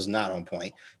openings was not on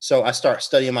point. So I start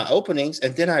studying my openings.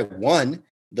 And then I won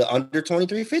the under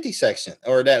 2350 section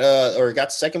or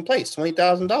got second place,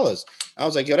 $20,000. I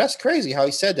was like, yo, that's crazy how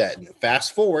he said that. And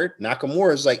fast forward,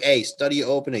 Nakamura is like, hey, study your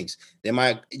openings. Then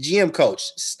my GM coach,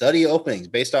 study your openings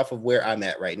based off of where I'm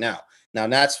at right now. Now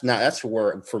that's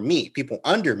where for me, people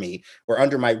under me or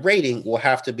under my rating will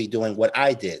have to be doing what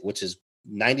I did, which is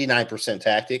 99%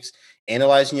 tactics,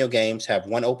 analyzing your games, have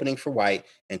one opening for white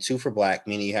and two for black,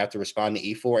 meaning you have to respond to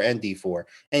E4 and D4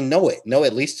 and know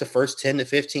at least the first 10 to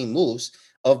 15 moves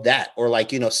of that or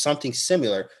like something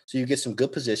similar so you get some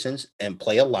good positions and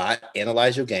play a lot,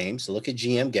 analyze your games, look at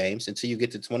GM games until you get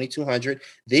to 2,200.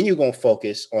 Then you're going to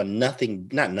focus on not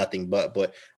nothing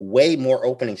but way more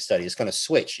opening study. It's going to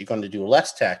switch. You're going to do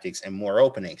less tactics and more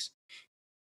openings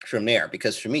from there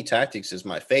because for me tactics is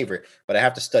my favorite, but I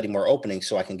have to study more openings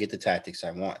so I can get the tactics I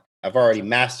want. I've already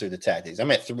mastered the tactics.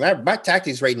 I'm at my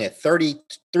tactics rating at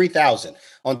 33,000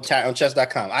 on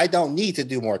chess.com. I don't need to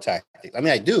do more tactics. I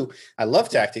mean, I do. I love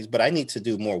tactics, but I need to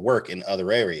do more work in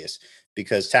other areas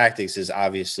because tactics is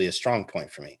obviously a strong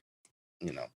point for me.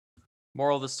 You know.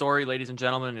 Moral of the story, ladies and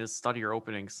gentlemen, is study your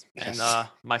openings. And Yes.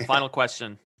 my final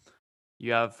question: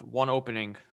 you have one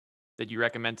opening that you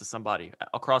recommend to somebody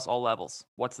across all levels.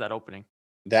 What's that opening?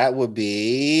 That would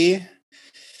be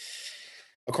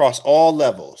across all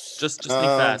levels. Just think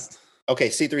fast. Okay,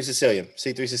 C3 Sicilian.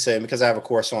 C3 Sicilian, because I have a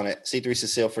course on it. C3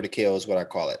 Sicilian for the kill is what I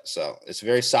call it. So it's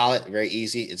very solid, very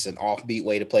easy. It's an offbeat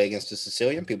way to play against the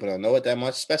Sicilian. People don't know it that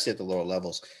much, especially at the lower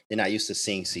levels. They're not used to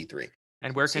seeing C3.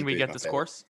 And where can we C3 is get my this favorite.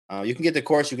 course? You can get the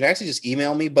course. You can actually just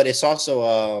email me, but it's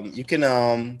also you can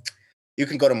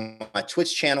go to my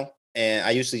Twitch channel, and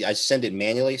I send it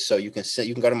manually, so you can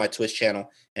go to my Twitch channel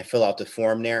and fill out the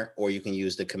form there, or you can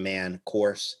use the command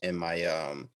course in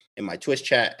my Twitch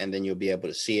chat, and then you'll be able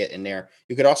to see it in there.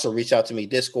 You could also reach out to me,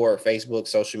 Discord, Facebook,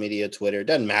 social media, Twitter. It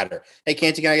doesn't matter. Hey,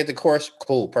 Canty, can I get the course?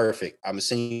 Cool, perfect. I'm gonna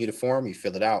send you the form. You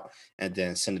fill it out, and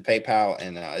then send the PayPal,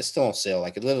 and it's still on sale.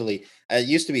 Like it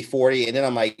used to be 40, and then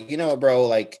I'm like, you know what, bro?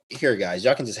 Like, here, guys,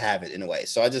 y'all can just have it in a way.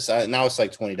 So now it's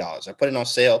like $20. I put it on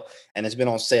sale, and it's been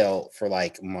on sale for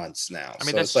like months now. I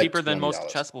mean, So that's it's like cheaper than most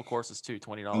 $20. Chessable courses too.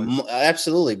 $20.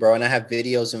 Absolutely, bro. And I have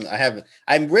videos, and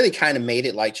I'm really kind of made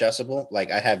it like Chessable.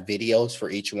 Like I have videos for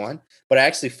each one, but I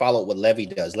actually follow what Levy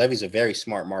does. Levy's a very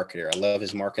smart marketer. I love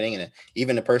his marketing, and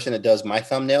even the person that does my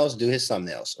thumbnails do his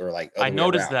thumbnails, or like I other way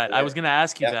noticed around. that. I was gonna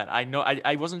ask you Yep. that. I know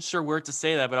I wasn't sure where to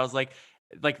say that, but I was like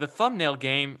the thumbnail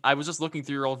game. I was just looking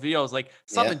through your old videos. Like Yeah.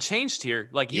 something changed here.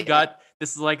 Like you Yeah. got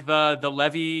this is like the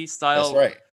Levy That's style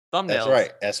right. That's thumbnails.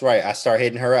 right. That's right. I started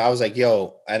hitting her up. I was like,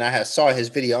 yo, and I saw his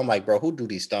video. I'm like, bro, who do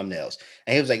these thumbnails?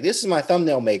 And he was like, this is my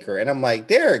thumbnail maker. And I'm like,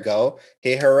 there you go.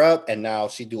 Hit her up, and now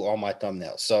she do all my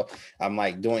thumbnails. So I'm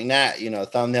like doing that.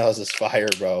 Thumbnails is fire,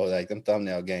 bro. Like them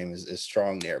thumbnail game is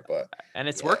strong there. But And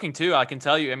it's yeah, working too. I can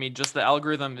tell you. I mean, just the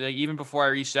algorithm. Even before I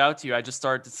reached out to you, I just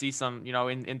started to see some. In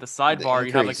the the sidebar,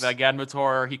 you have like the increase.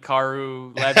 Gadmator,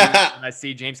 Hikaru, Levy, and I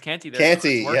see James Canty there. So it's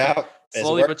Canty, working yeah, it's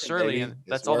slowly but working, surely, baby. and It's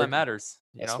that's all that working. matters.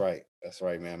 That's right. That's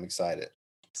right, man. I'm excited.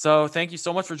 So thank you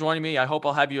so much for joining me. I hope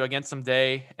I'll have you again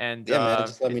someday. And Yeah, man.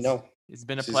 Just let me know. it's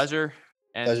been a It's just pleasure.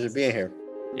 And pleasure being here.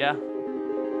 yeah,